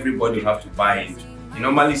everybody will have to buy into. He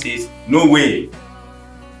normally says, no way.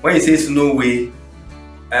 When he says no way,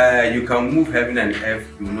 you can move heaven and earth,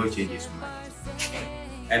 he will not change his mind.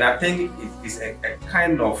 And I think it is a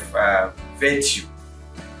kind of virtue.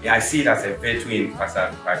 Yeah, I see it as a virtue in Pastor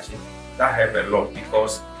Kwakye. That helped a lot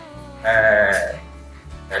because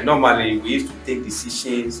normally we used to take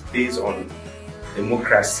decisions based on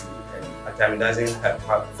democracy, and at times it doesn't help.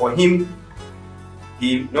 But for him,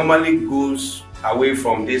 he normally goes away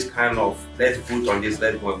from this kind of let's vote on this,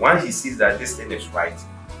 let's vote. Once he sees that this thing is right,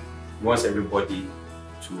 he wants everybody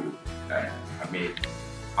to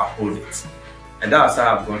uphold it. And that's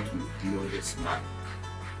how I've got to know this man.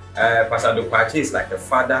 Pastor Addo Kwakye is like a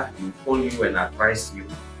father. He will call you and advise you.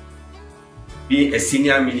 Being a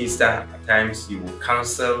senior minister, at times he will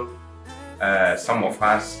counsel some of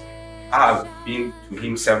us. I have been to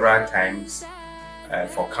him several times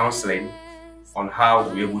for counseling on how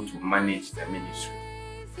we're able to manage the ministry.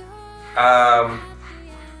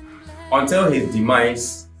 Until his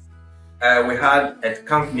demise, we had a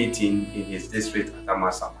camp meeting in his district at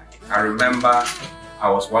Amasamai. I remember I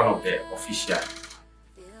was one of the officials,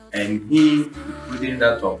 and he, including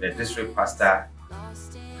that of the district pastor,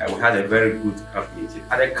 we had a very good camp meeting.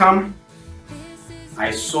 At the camp,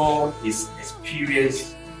 I saw his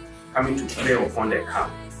experience coming to play upon the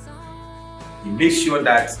camp. He makes sure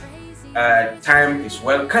that time is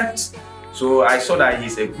well kept. So I saw that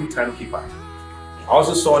he's a good timekeeper. I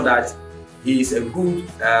also saw that he is a good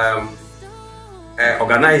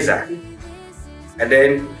organizer. And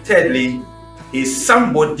then thirdly, he's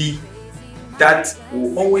somebody that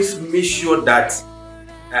will always make sure that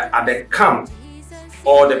at the camp,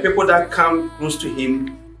 or the people that come close to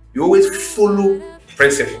him, you always follow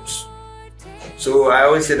principles. So I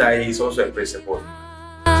always say that he's also a principle.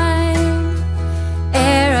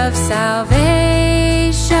 Heir of salvation,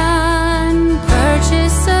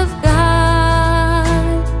 purchase of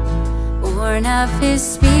God, born of his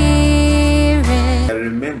spirit. I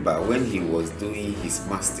remember when he was doing his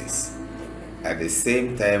masters, at the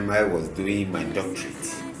same time I was doing my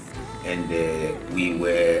doctorate, and we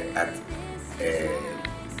were at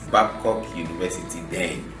Babcock University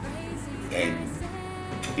then, and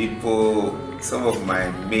people, some of my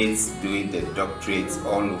mates doing the doctorates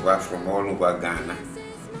from all over Ghana,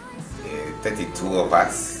 32 of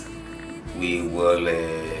us, we will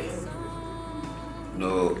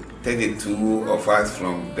 32 of us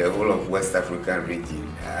from the whole of West African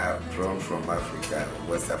region, drawn from Africa,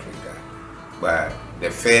 West Africa. But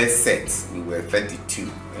the first set, we were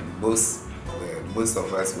 32, and most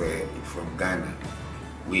of us were from Ghana.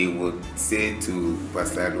 We would say to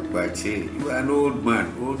Pastor Addo Kwakye, "You are an old man,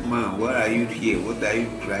 why are you here? What are you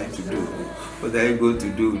trying to do? What are you going to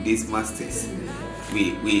do with these masters?"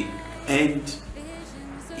 And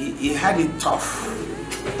he had it tough.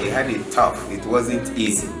 It wasn't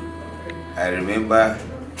easy. I remember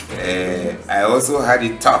I also had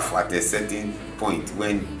it tough at a certain point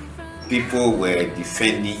when people were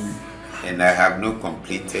defending and I have not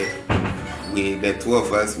completed. The two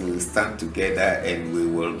of us will stand together and we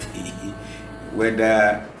will be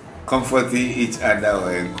whether comforting each other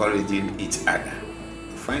or encouraging each other.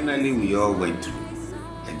 Finally, we all went through.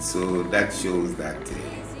 And so that shows that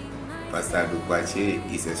Pastor Addo Kwakye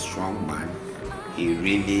is a strong man. He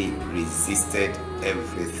really resisted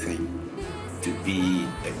everything to be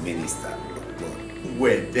a minister of God.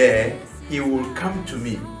 We're there, he will come to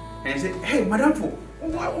me and say, "Hey, Madam Fo,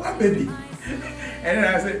 what baby?" And then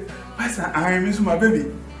I said, "Pastor, I miss my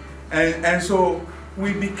baby." And so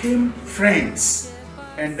we became friends,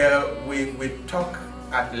 and we talk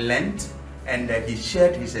at length, and he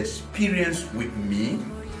shared his experience with me.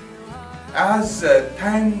 As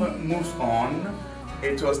time moves on,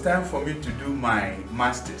 it was time for me to do my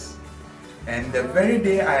master's. And the very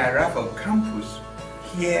day I arrived on campus,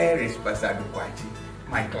 here is Pastor Addo Kwakye,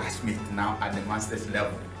 my classmate now at the master's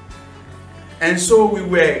level. And so we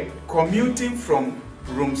were commuting from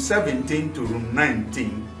room 17 to room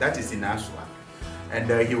 19, that is in Aswa. And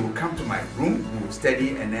he will come to my room, we will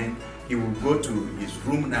study, and then he will go to his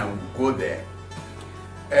room and I will go there.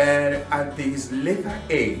 At his later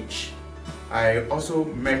age, I also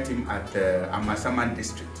met him at the Amasaman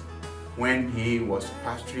district when he was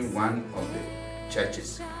pastoring one of the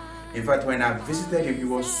churches. In fact, when I visited him, he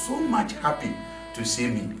was so much happy to see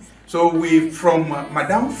me. So from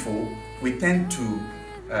Madame Fo, we tend to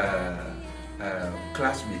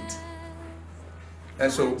classmates.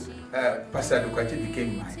 And so Pastor Addo Kwakye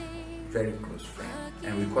became my very close friend.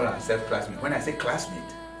 And we call ourselves classmates. When I say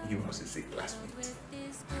classmate, he will also say classmate.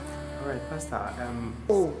 All right, Pastor.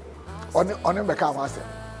 On the back of us,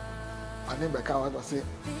 on the back of us, say,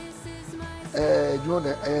 you know,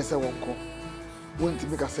 the ASA won't come. Won't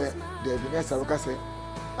make us say, the Vanessa Rocase,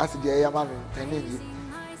 as the Ayaman and Navy,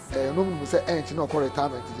 no one will say anything or call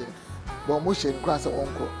retirement today. But motion class of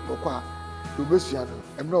uncle, Loqua, Luciano,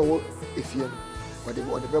 and no if you or the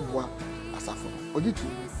Bebois as a phone. Or you two,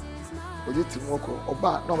 or you Timoko, or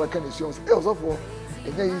Bar, no mechanics, else of war,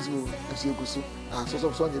 and there is you, and she goes so, and so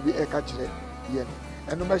of Sonia be a catcher, yen.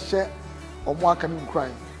 And no matter share or more coming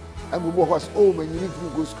crying. And we was old when you need to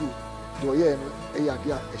go school. Do a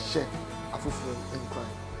share a football and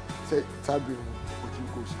crying. Say, Tabby, would you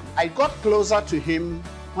go school? I got closer to him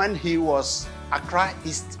when he was Accra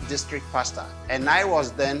East District Pastor, and I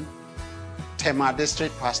was then Tema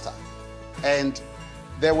district pastor. And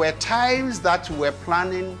there were times that we were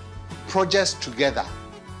planning projects together.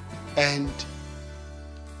 And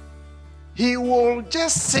he will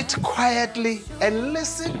just sit quietly and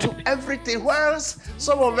listen to everything, whilst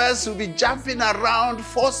some of us will be jumping around,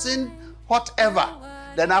 forcing whatever.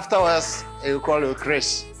 Then afterwards, he will call you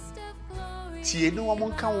Chris. Tienu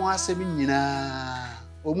wamunka wasemi nyina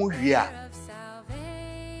omuhia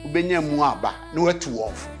ubenya muaba no wetu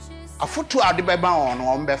wofu afutu ade beba on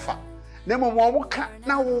ombefa na momo woka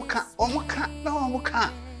na woka omuka na omuka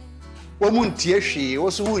womuntie hwe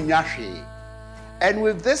woso wunya hwe. And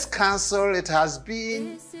with this counsel, it has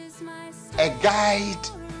been a guide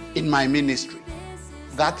in my ministry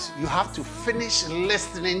that you have to finish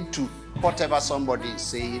listening to whatever somebody is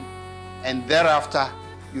saying, and thereafter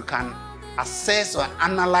you can assess or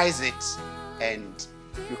analyze it, and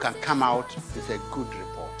you can come out with a good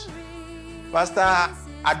report. Pastor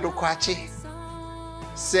Addo Kwakye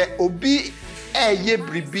say obi eye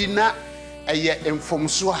bribina eye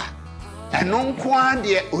emfomso a eno nko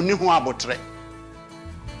de oni ho abotre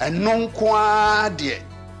eno nko de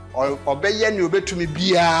obeye ne obetumi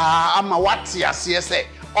bia ama wate ase se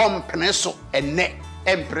ompene so ene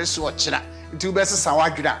empreso okira nti ubesesa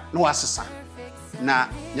wadwira na wasesa na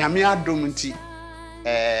nyame adom nti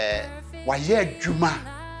waye adwuma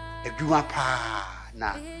pa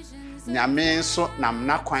na nyame so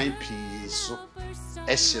namna kwan pi so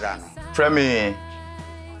ehira no. Fremi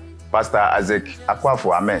Pastor Isaac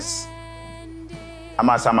Akwafo Ames,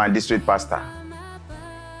 Amasama district pastor.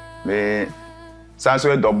 Me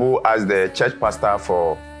Sanswe double as the church pastor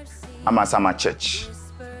for Amasama Church.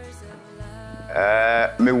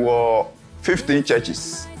 Me were 15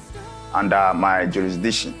 churches under my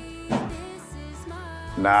jurisdiction.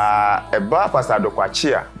 Na eba Pastor Addo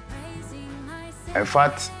Kwakye. In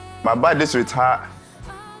fact, my bad district her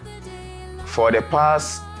for the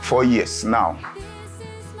past 4 years now.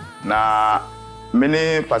 Na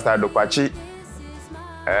many Pastor Addo Kwakye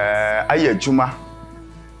aye juma.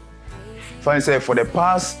 For the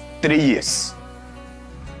past 3 years,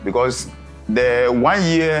 because the 1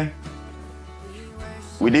 year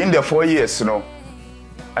within the 4 years, you know,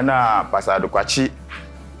 and Pastor Addo Kwakye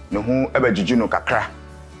no who ever juju no kakra.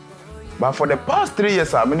 But for the past 3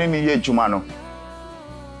 years, I mean year juma no.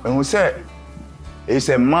 And who said he's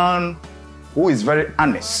a man who is very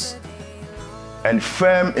honest and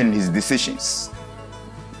firm in his decisions.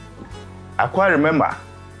 I quite remember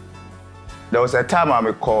there was a time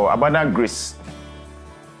I call Abundant Grace.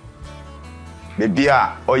 The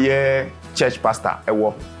dear Oye church pastor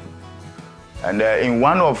ewo. And in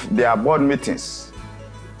one of their board meetings,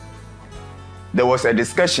 there was a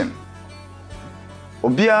discussion.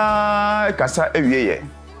 Obia kasa ewieye.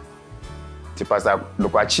 Ti Pastor Addo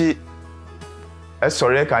Kwakye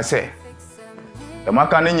sorry can say. The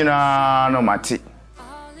maka ne nyina no mate.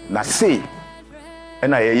 Na say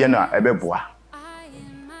na yeye na ebeboa.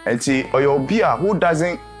 Enti oyobia who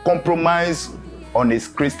doesn't compromise on his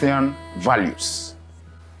Christian values.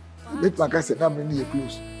 Let my guy say na me ni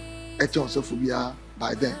close. Echo so phobia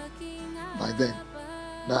by then.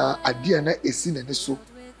 Na adie na esi na ne so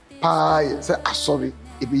pa say sorry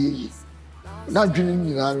ebeyi. Na dwene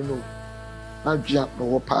nyina no. Na dwia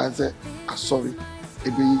no pa say sorry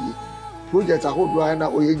ebeyi. Project ahodo na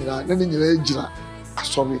oye nyina na ne nyina ejira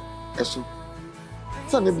sorry eso.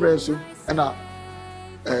 Sane breso na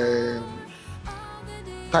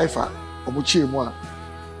Taifa omuchie mu a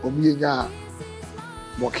omuyenya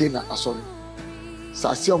mokena asori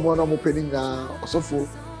sase omo na omopeni nga osofo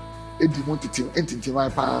edi mu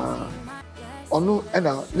titim pa onu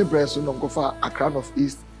na ne breso no ngofa a crown of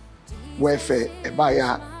east welfare e ba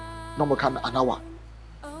ya no mo kan anawa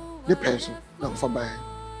ne person na ngofa ba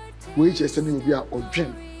we chese ne obi a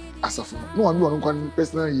odwen asafo no anu onu kwan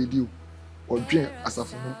personal yedi o odwen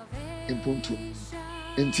asafo no impuntu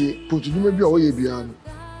enti puntunuma bi a oye bia no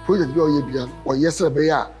project bi a oye bia o yesere be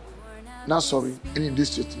ya na sorry in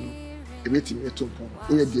district no ebetimi etompo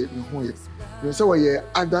oye de ne ho ye no say we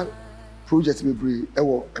other project bebre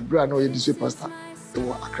ewo ebra na oye district pastor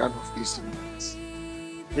ewo Accra of East.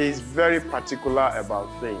 He is very particular about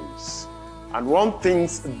things, and one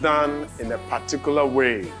thing's done in a particular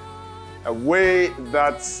way, a way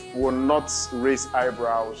that will not raise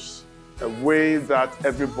eyebrows, a way that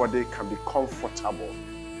everybody can be comfortable.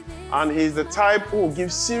 And he's the type who will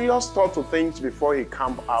give serious thought to things before he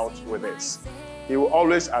comes out with it. He will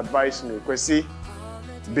always advise me, Kwesi,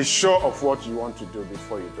 be sure of what you want to do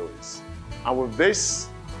before you do it. And with this,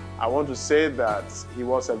 I want to say that he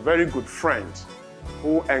was a very good friend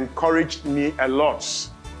who encouraged me a lot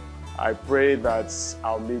I pray that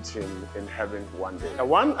I'll meet him in heaven one day.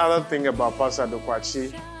 One other thing about Pastor Addo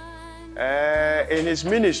Kwakye, in his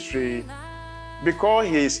ministry, because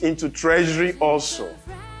he is into treasury also,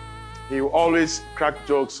 he will always crack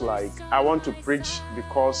jokes like, I want to preach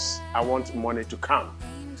because I want money to come.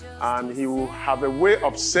 And he will have a way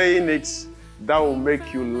of saying it that will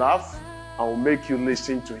make you laugh and will make you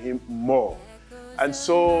listen to him more. And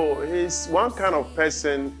so he's one kind of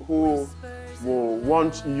person who will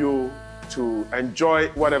want you to enjoy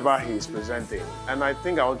whatever he is presenting. And I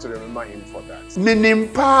think I want to remember him for that.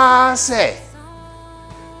 Minimpa say,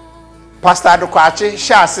 Pastor Addo Kwakye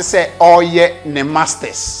shall say, oh yeah, ne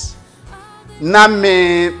masters. Na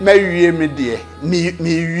me wie me de, me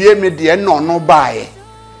wie me de no bae.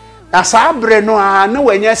 Na sa bre no a na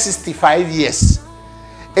wanya 65 years.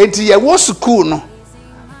 Enti ye wo school no.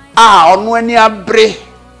 Ono ani abre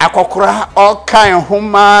akokora all kind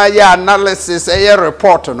homa ya analysis e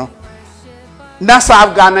report no. Na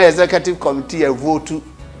sa Ghana Executive Committee vote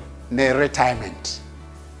na retirement.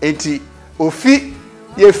 Enti ofi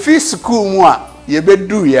ye fi school mu a ye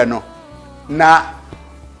bedu ye no na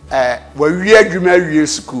we adwuma wie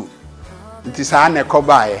school. Nti sa na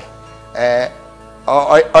ekobae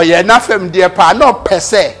oye na fam de pa no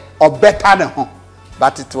pese or better than ho,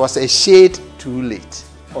 but it was a shade too late.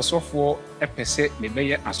 Osofo epese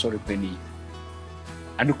mebeye asori pani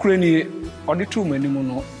adukure ni oditu manimu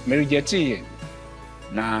no merejeti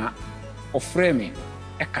na ofre me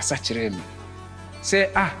ekasa kire me say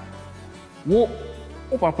wo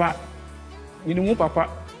papa ni mu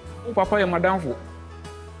papa ye madamfo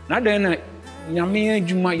na den na nyame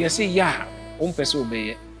adwuma yesi ya o mpese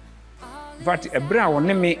obeye vat ebra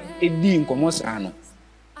woni me edi nkomo sa no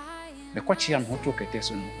me kwachi am hoto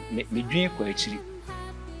keteso no me dwen kwa akiri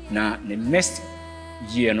na the next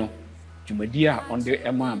year no jumadia on the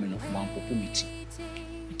ema me no mampopomiti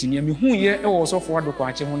itinia me hu ye e wo sofo Addo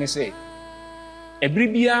Kwakye ho ne say ebri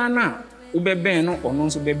bia na ubeben no ono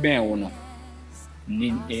nso beben wo no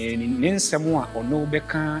ni nsem a ono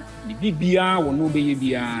beka ni bibia wo no beye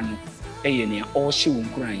bia no eye ne o hye wo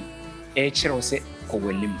nkuran e kire wo se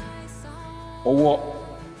kowalim owo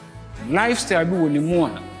lifestyle bi wo ni mu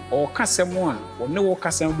a o kasem a wo ne wo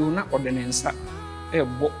kasem do na odenensa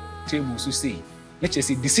ebo table so say let's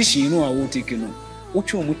say decision no a wo take no wo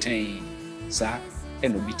twa mu tan sa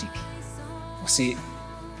eno bitiki o say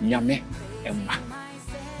nyame emba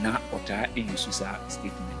na ota use sa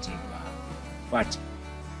statement but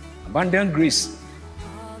abundant grace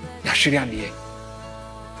ya hwere ane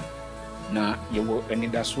na yewo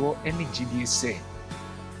enidaso eni gidi say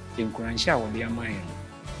encourage a wo de amaye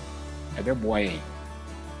ebeboa ye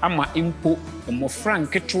ama impo emofra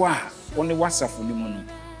nketo a woni wasafo ni mu no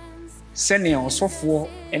sene osofo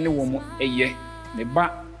ene wo mo eye ne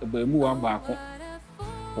ba mu wa baako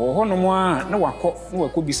wo ho no mo a na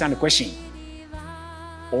wako bisa ne question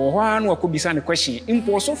wo ho a na wako bisa ne question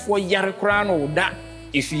impo osofo yare kra no da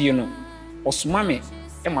efie no osoma me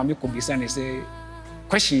e ma me ko bisa ne se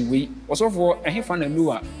question we osofo ehefa na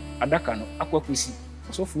lu a adaka no akwakusi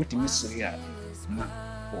osofo timi siri a na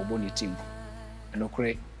wo bo ne tim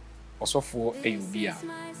enokre osofo eyubia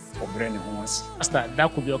obre ne ho as pastor da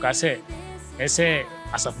ko bi o ka se ese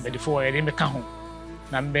asaf bedifo e me ka ho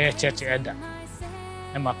na mbe church elder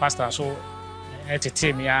e ma pastor so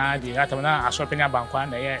etete mi a di atam na asopeni abankwa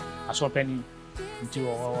na ye asopeni nti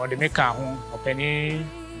o de me ka ho openi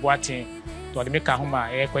boatin to de me ka ho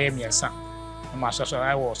ma e koye miensa ma so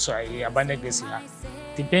I was abandoned this ha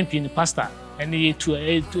the pempin pastor ene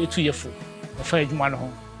etu yefo o fa adwuma no ho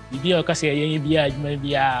bibia o ka se ye bia adwuma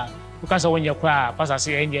bia because when you cry, pastor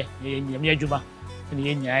say enye me adwuma ne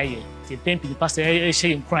ye nyaa ye ti tempi pastor e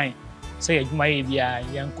hye nkran say adwuma ye bia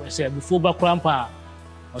yanko say before ba krampa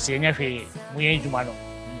o say enya hwe mu ye adwuma no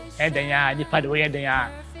e danya ni pa de wo ye danya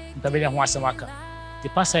ntabele ho asemaka ti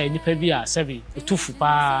pastor ni pa bia sebi etufu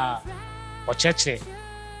pa o cheche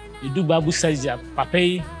edu babu sajja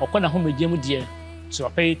papai okona ho mediem de so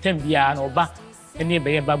papai tembia na oba ene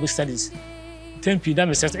be ye babu studies tempi da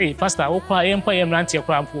me say hey pastor wo kwa empa ye mrantie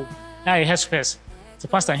krampo na he space the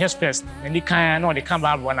pastor has space and he can no the can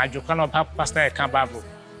Bible na joke no pastor can Bible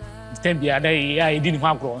the time bia dey ya edin ho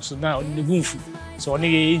agro so na the gunfu so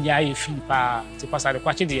ne nya ye fi pa the pastor Addo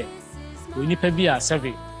Kwakye de we ni pa bia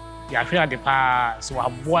serve ya hwe ade pa so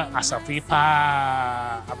aboa asafu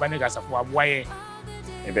pa abanega asafu aboa ye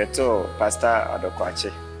ebeto pastor Addo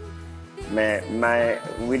Kwakye my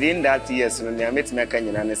within that years no na metima ka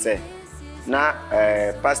nyina ne say na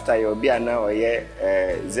pastor Yobia na oye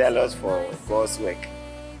zealous for God's work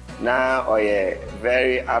na oye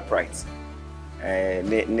very upright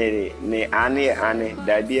ne ane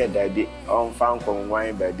dabi on fan kon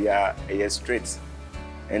wan baby a straight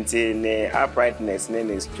until ne uprightness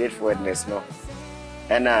ne straightforwardness no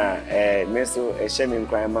ena me so shame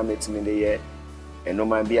nkwan ma metumi de ye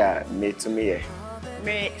enoma bi a metumi ye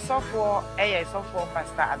me sofo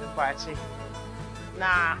Pastor Addo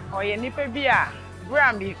na oye nipa bi a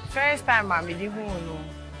bra me first time ma me di hu no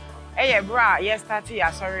bra ye start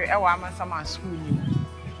ya sorry e wa amasama school ni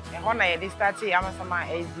e ho na ye di start ya amasama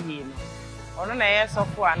SDA no ono na ye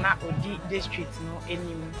sofo na odi district no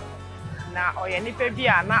enim na oye nipa bi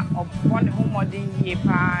a na obo ne ho modern ye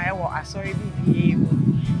pa e wo asori bi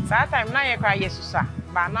saa time na ye kwa yesusa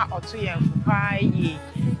ba na oto ye mfupa ye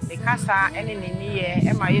e kasa ene ni ye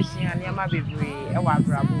e ma yesua ne ma bebre e wa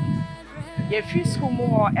brabo ye free school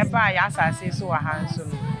mo e ba ya asase so wa hanso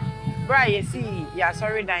no bra ye si ya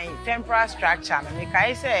sorry dan temporal structure me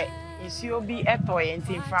kai say isuo bi etoye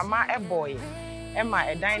ntimframa e boy e ma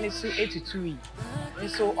e dan ne so etutui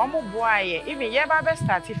so omo boaye even ye ba be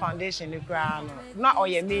start foundation ni kra no na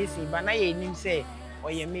oye mesi ba na ye nim say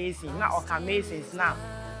oye mesi na oka mesis na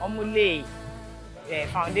omo lay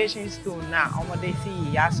foundation stone na omo de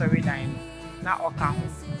si ya sorry dan na oka ho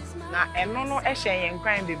na eno no e hye yen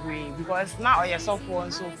kran bebre because na oye sofo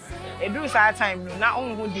nso edu sa time no na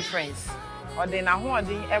onhu difference ode na ho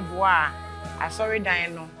ode eboa asori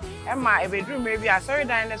dan no e ma ebedru mebi asori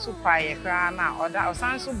dan ne so pa ye kra na oda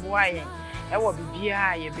osan so boa yen e wo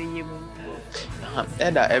bibia ye beye mu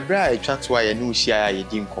Eda ebra etwa to aye no hia ye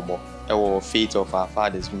di nkomo e wo faith of our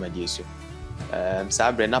fathers dwumadi so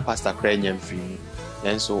sabre na pastor kra nyam free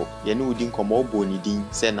enso ye no di nkomo obo ni din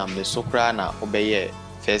se nam ne so kra na obeye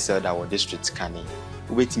first elder wo district kane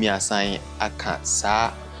ubetimi asan aka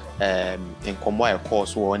sa nkomo e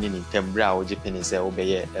course wo ni ntembra wo jepeni se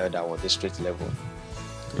obeye elder wo district level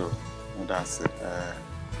yo that's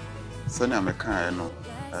so na me kan no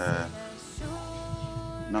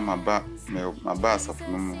na maba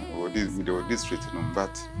asafunu wo the district no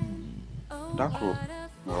but dakro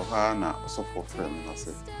wo ha na so for frame na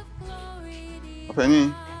se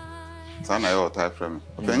openi sana yo tie frame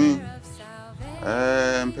openi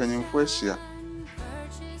mpenyimfo ahia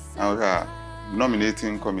na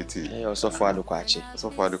nominating committee Osofo Addo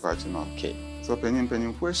Kwakye no okay so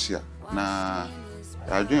penyimfo ahia na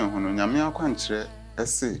adwen ho no nyame akwankyere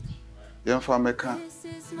ese yemfa meka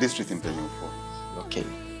district mpenyimfo okay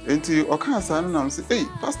enti oka sa nam se hey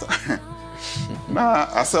pastor na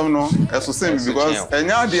asem no eso same because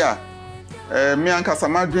enya dia me ankasa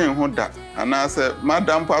madwen ho da ana se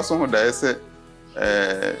madam paso ho da ese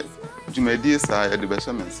jumedi sa ya de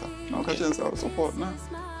beshemensa na oka chensa support na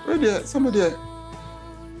we somebody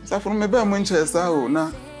sa from me ba mo nche sa o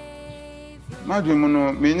na madwen mo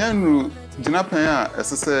no me nya nu gina pan a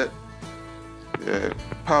esese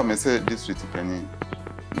pa me se district panyin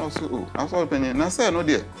no so aso panyin na say no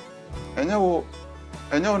de enyawo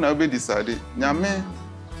na be decide nyame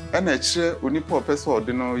na kire onipa opese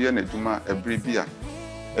ode no ye na dwuma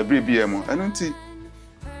ebri bia mu eno nti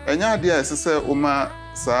enya de a esese uma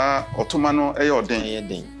sa otoma no eye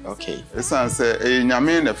oden okay esan se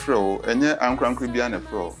nyame na frɛ o enye ankrankra bia na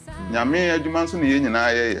frɛ o nyame adwuma nso ne ye nyina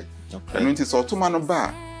ye eno nti so otoma no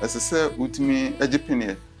ba esese utimi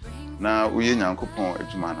agipene na uye nyankopɔn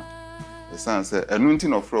adwuma no esan se eno nti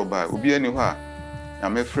no frɛ o ba obi ani hɔ a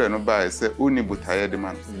nyame frɛ no ba ese oni butaye de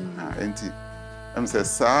man enti em se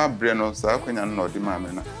sa bre no sa kwanya no de ma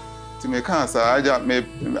me na ti me kan sa aja me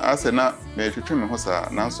asena me twetwe me ho sa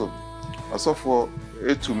nanso asofo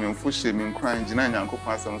etu me mfo me nkran gina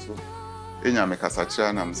nyankopɔn asɛm so enya me kasa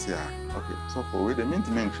kira na mse a okay so for we the mint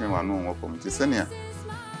train wa no wo pom ti sɛnea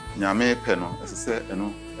nyame pɛ no ɛsɛ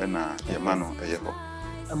ɛno ɛna yɛma no ɛyɛ hɔ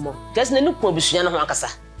amo just na ne ko bisua no ho akasa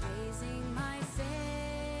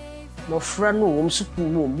mo fra no wo msuku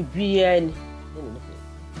no bibia ni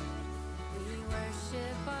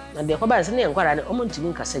na de ko ba sɛ ne nkwara ne omo ntimi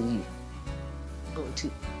nkasa yi nti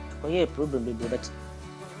ko ye problem be but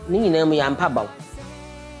ni nyina mu ya mpa bawo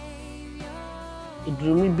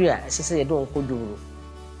idurumi bi a esese ye don ko dwuro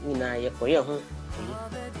nyina ye ko ye ho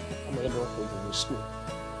omo ye don ko dwuro school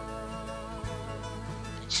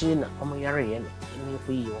china omo yare ye ni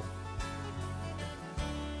ko yi wo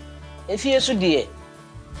efie so de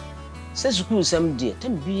se school sam de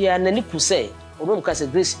tam bia na ni puse omo ka se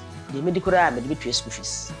grace de medical a me de betwe school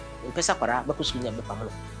fees mpesa kwara ba ko school nya be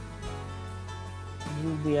pamalo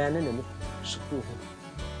ni bia na ni school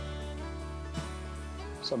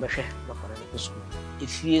so be hwe ba kwara ni school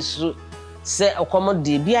efie so se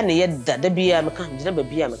okomode bia na ye dada bia me kan gina ba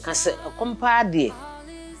bia me ka se okompa de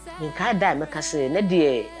me ka da me ka se na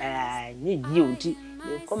de nye gie onti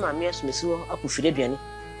me koma me aso me si wo akofire aduane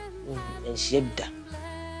and shebda.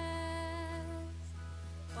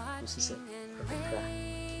 This is a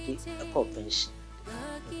pension.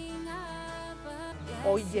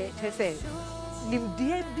 Oh, yeah, say, Nim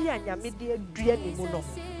dear be and Yamidia dear Nimuno.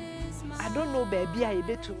 I don't know, baby, I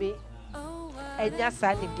bet to me. And yes,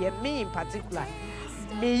 I need dear me in particular.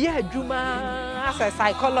 Me, yeah, Juma as a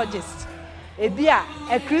psychologist. A beer,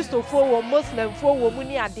 a Christopher or Muslim for woman,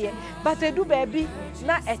 dear. But I do, baby,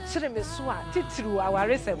 not a trimesua, titru our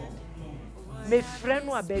reason. Me friend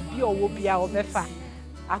or baby or will be our mefa.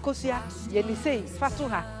 Akosia, yeni say,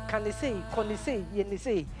 fasuha, can say, yeni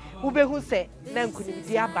say, ube who say, Nankuni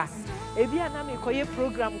diaba. Ebia na me koye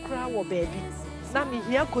program kra wo baby. Na me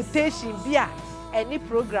here quotation bia any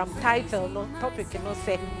program title no topic no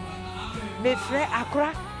say. Me frɛ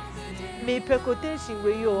akra me pe quotation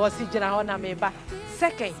we yo osi gina ho na me ba.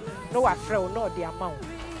 Second, no wa frɛ o no the amount.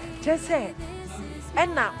 Just say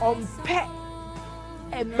ɛna ɔmpɛ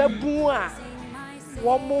ɛmabu a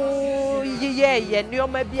womo ye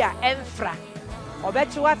nneoma bi a ɛmfra.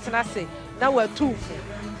 Ɔbɛkye watena se na watufu.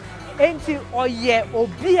 Enti oye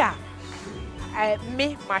obi a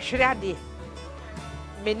me mahwere ade.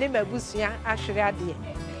 Me ne mabusua ahwere ade.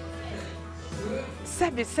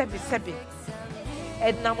 Sebi.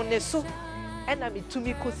 Ednam ne so ena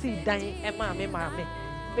mitumi kosi dan ema me maame.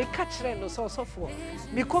 Me ka kire no so sofo.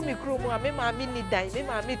 Me ko mi kro mu a me maame ni dan, me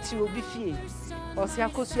maame ti obi fie. Osi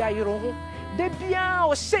akosu ayoro ho. De bia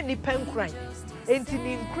o hye ni pankran. Enti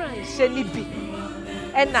ni nkran hye ni bi.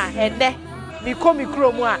 Ena ene me ko mi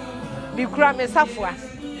kro mu a me kura me safua.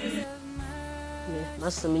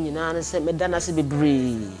 Masami nyina na se me dana se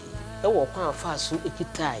bebre. E wo kwan afa so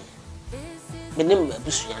ekitai. Me nim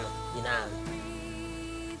abusua no nyina.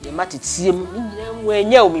 Ye matitiem nyina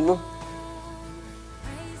wanya omimu.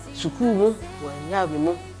 Suku mu wanya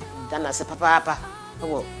omimu. Dana se papa e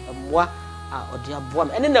wo mwa a odi aboa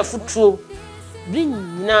me. Ene na futuo. Bi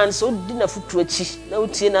nyina so di na futuo achi na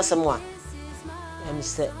otie na asem a. Em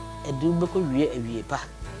se edu beko wie pa.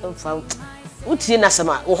 Emfa utie na asem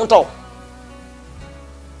a wo hontɔ.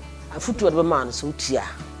 Afutu adba man so tia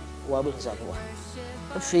wa be nza kwa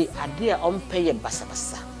afi ade a ompe ye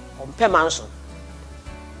basabasa ompe man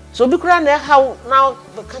so bi kura na how now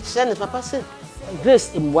the catch ne papa say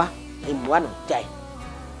grace emwa no dai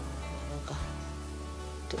nka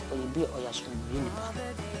te oyibi oyaso bi ni pa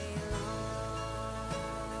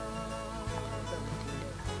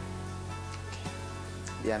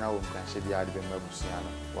dia na wo kan hye dia de be mabusia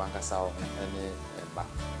no wanka sa wo ene ba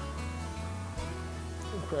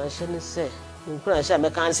Nkurashe say, nkurashe me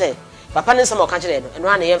kan say, papa ne sama o kan kire no, eno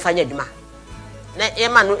ana ye mfa nya adwuma. Na ye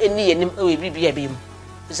ma no eni yenim e we bibia be mu.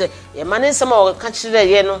 Say, ye ma ne sama o kan kire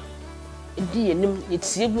ye no, edi yenim ye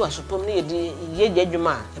tie gu asopom ne ye di ye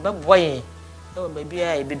adwuma, e be boye. E wo ba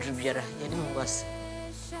bia e be duru biara, ye nim ngwase.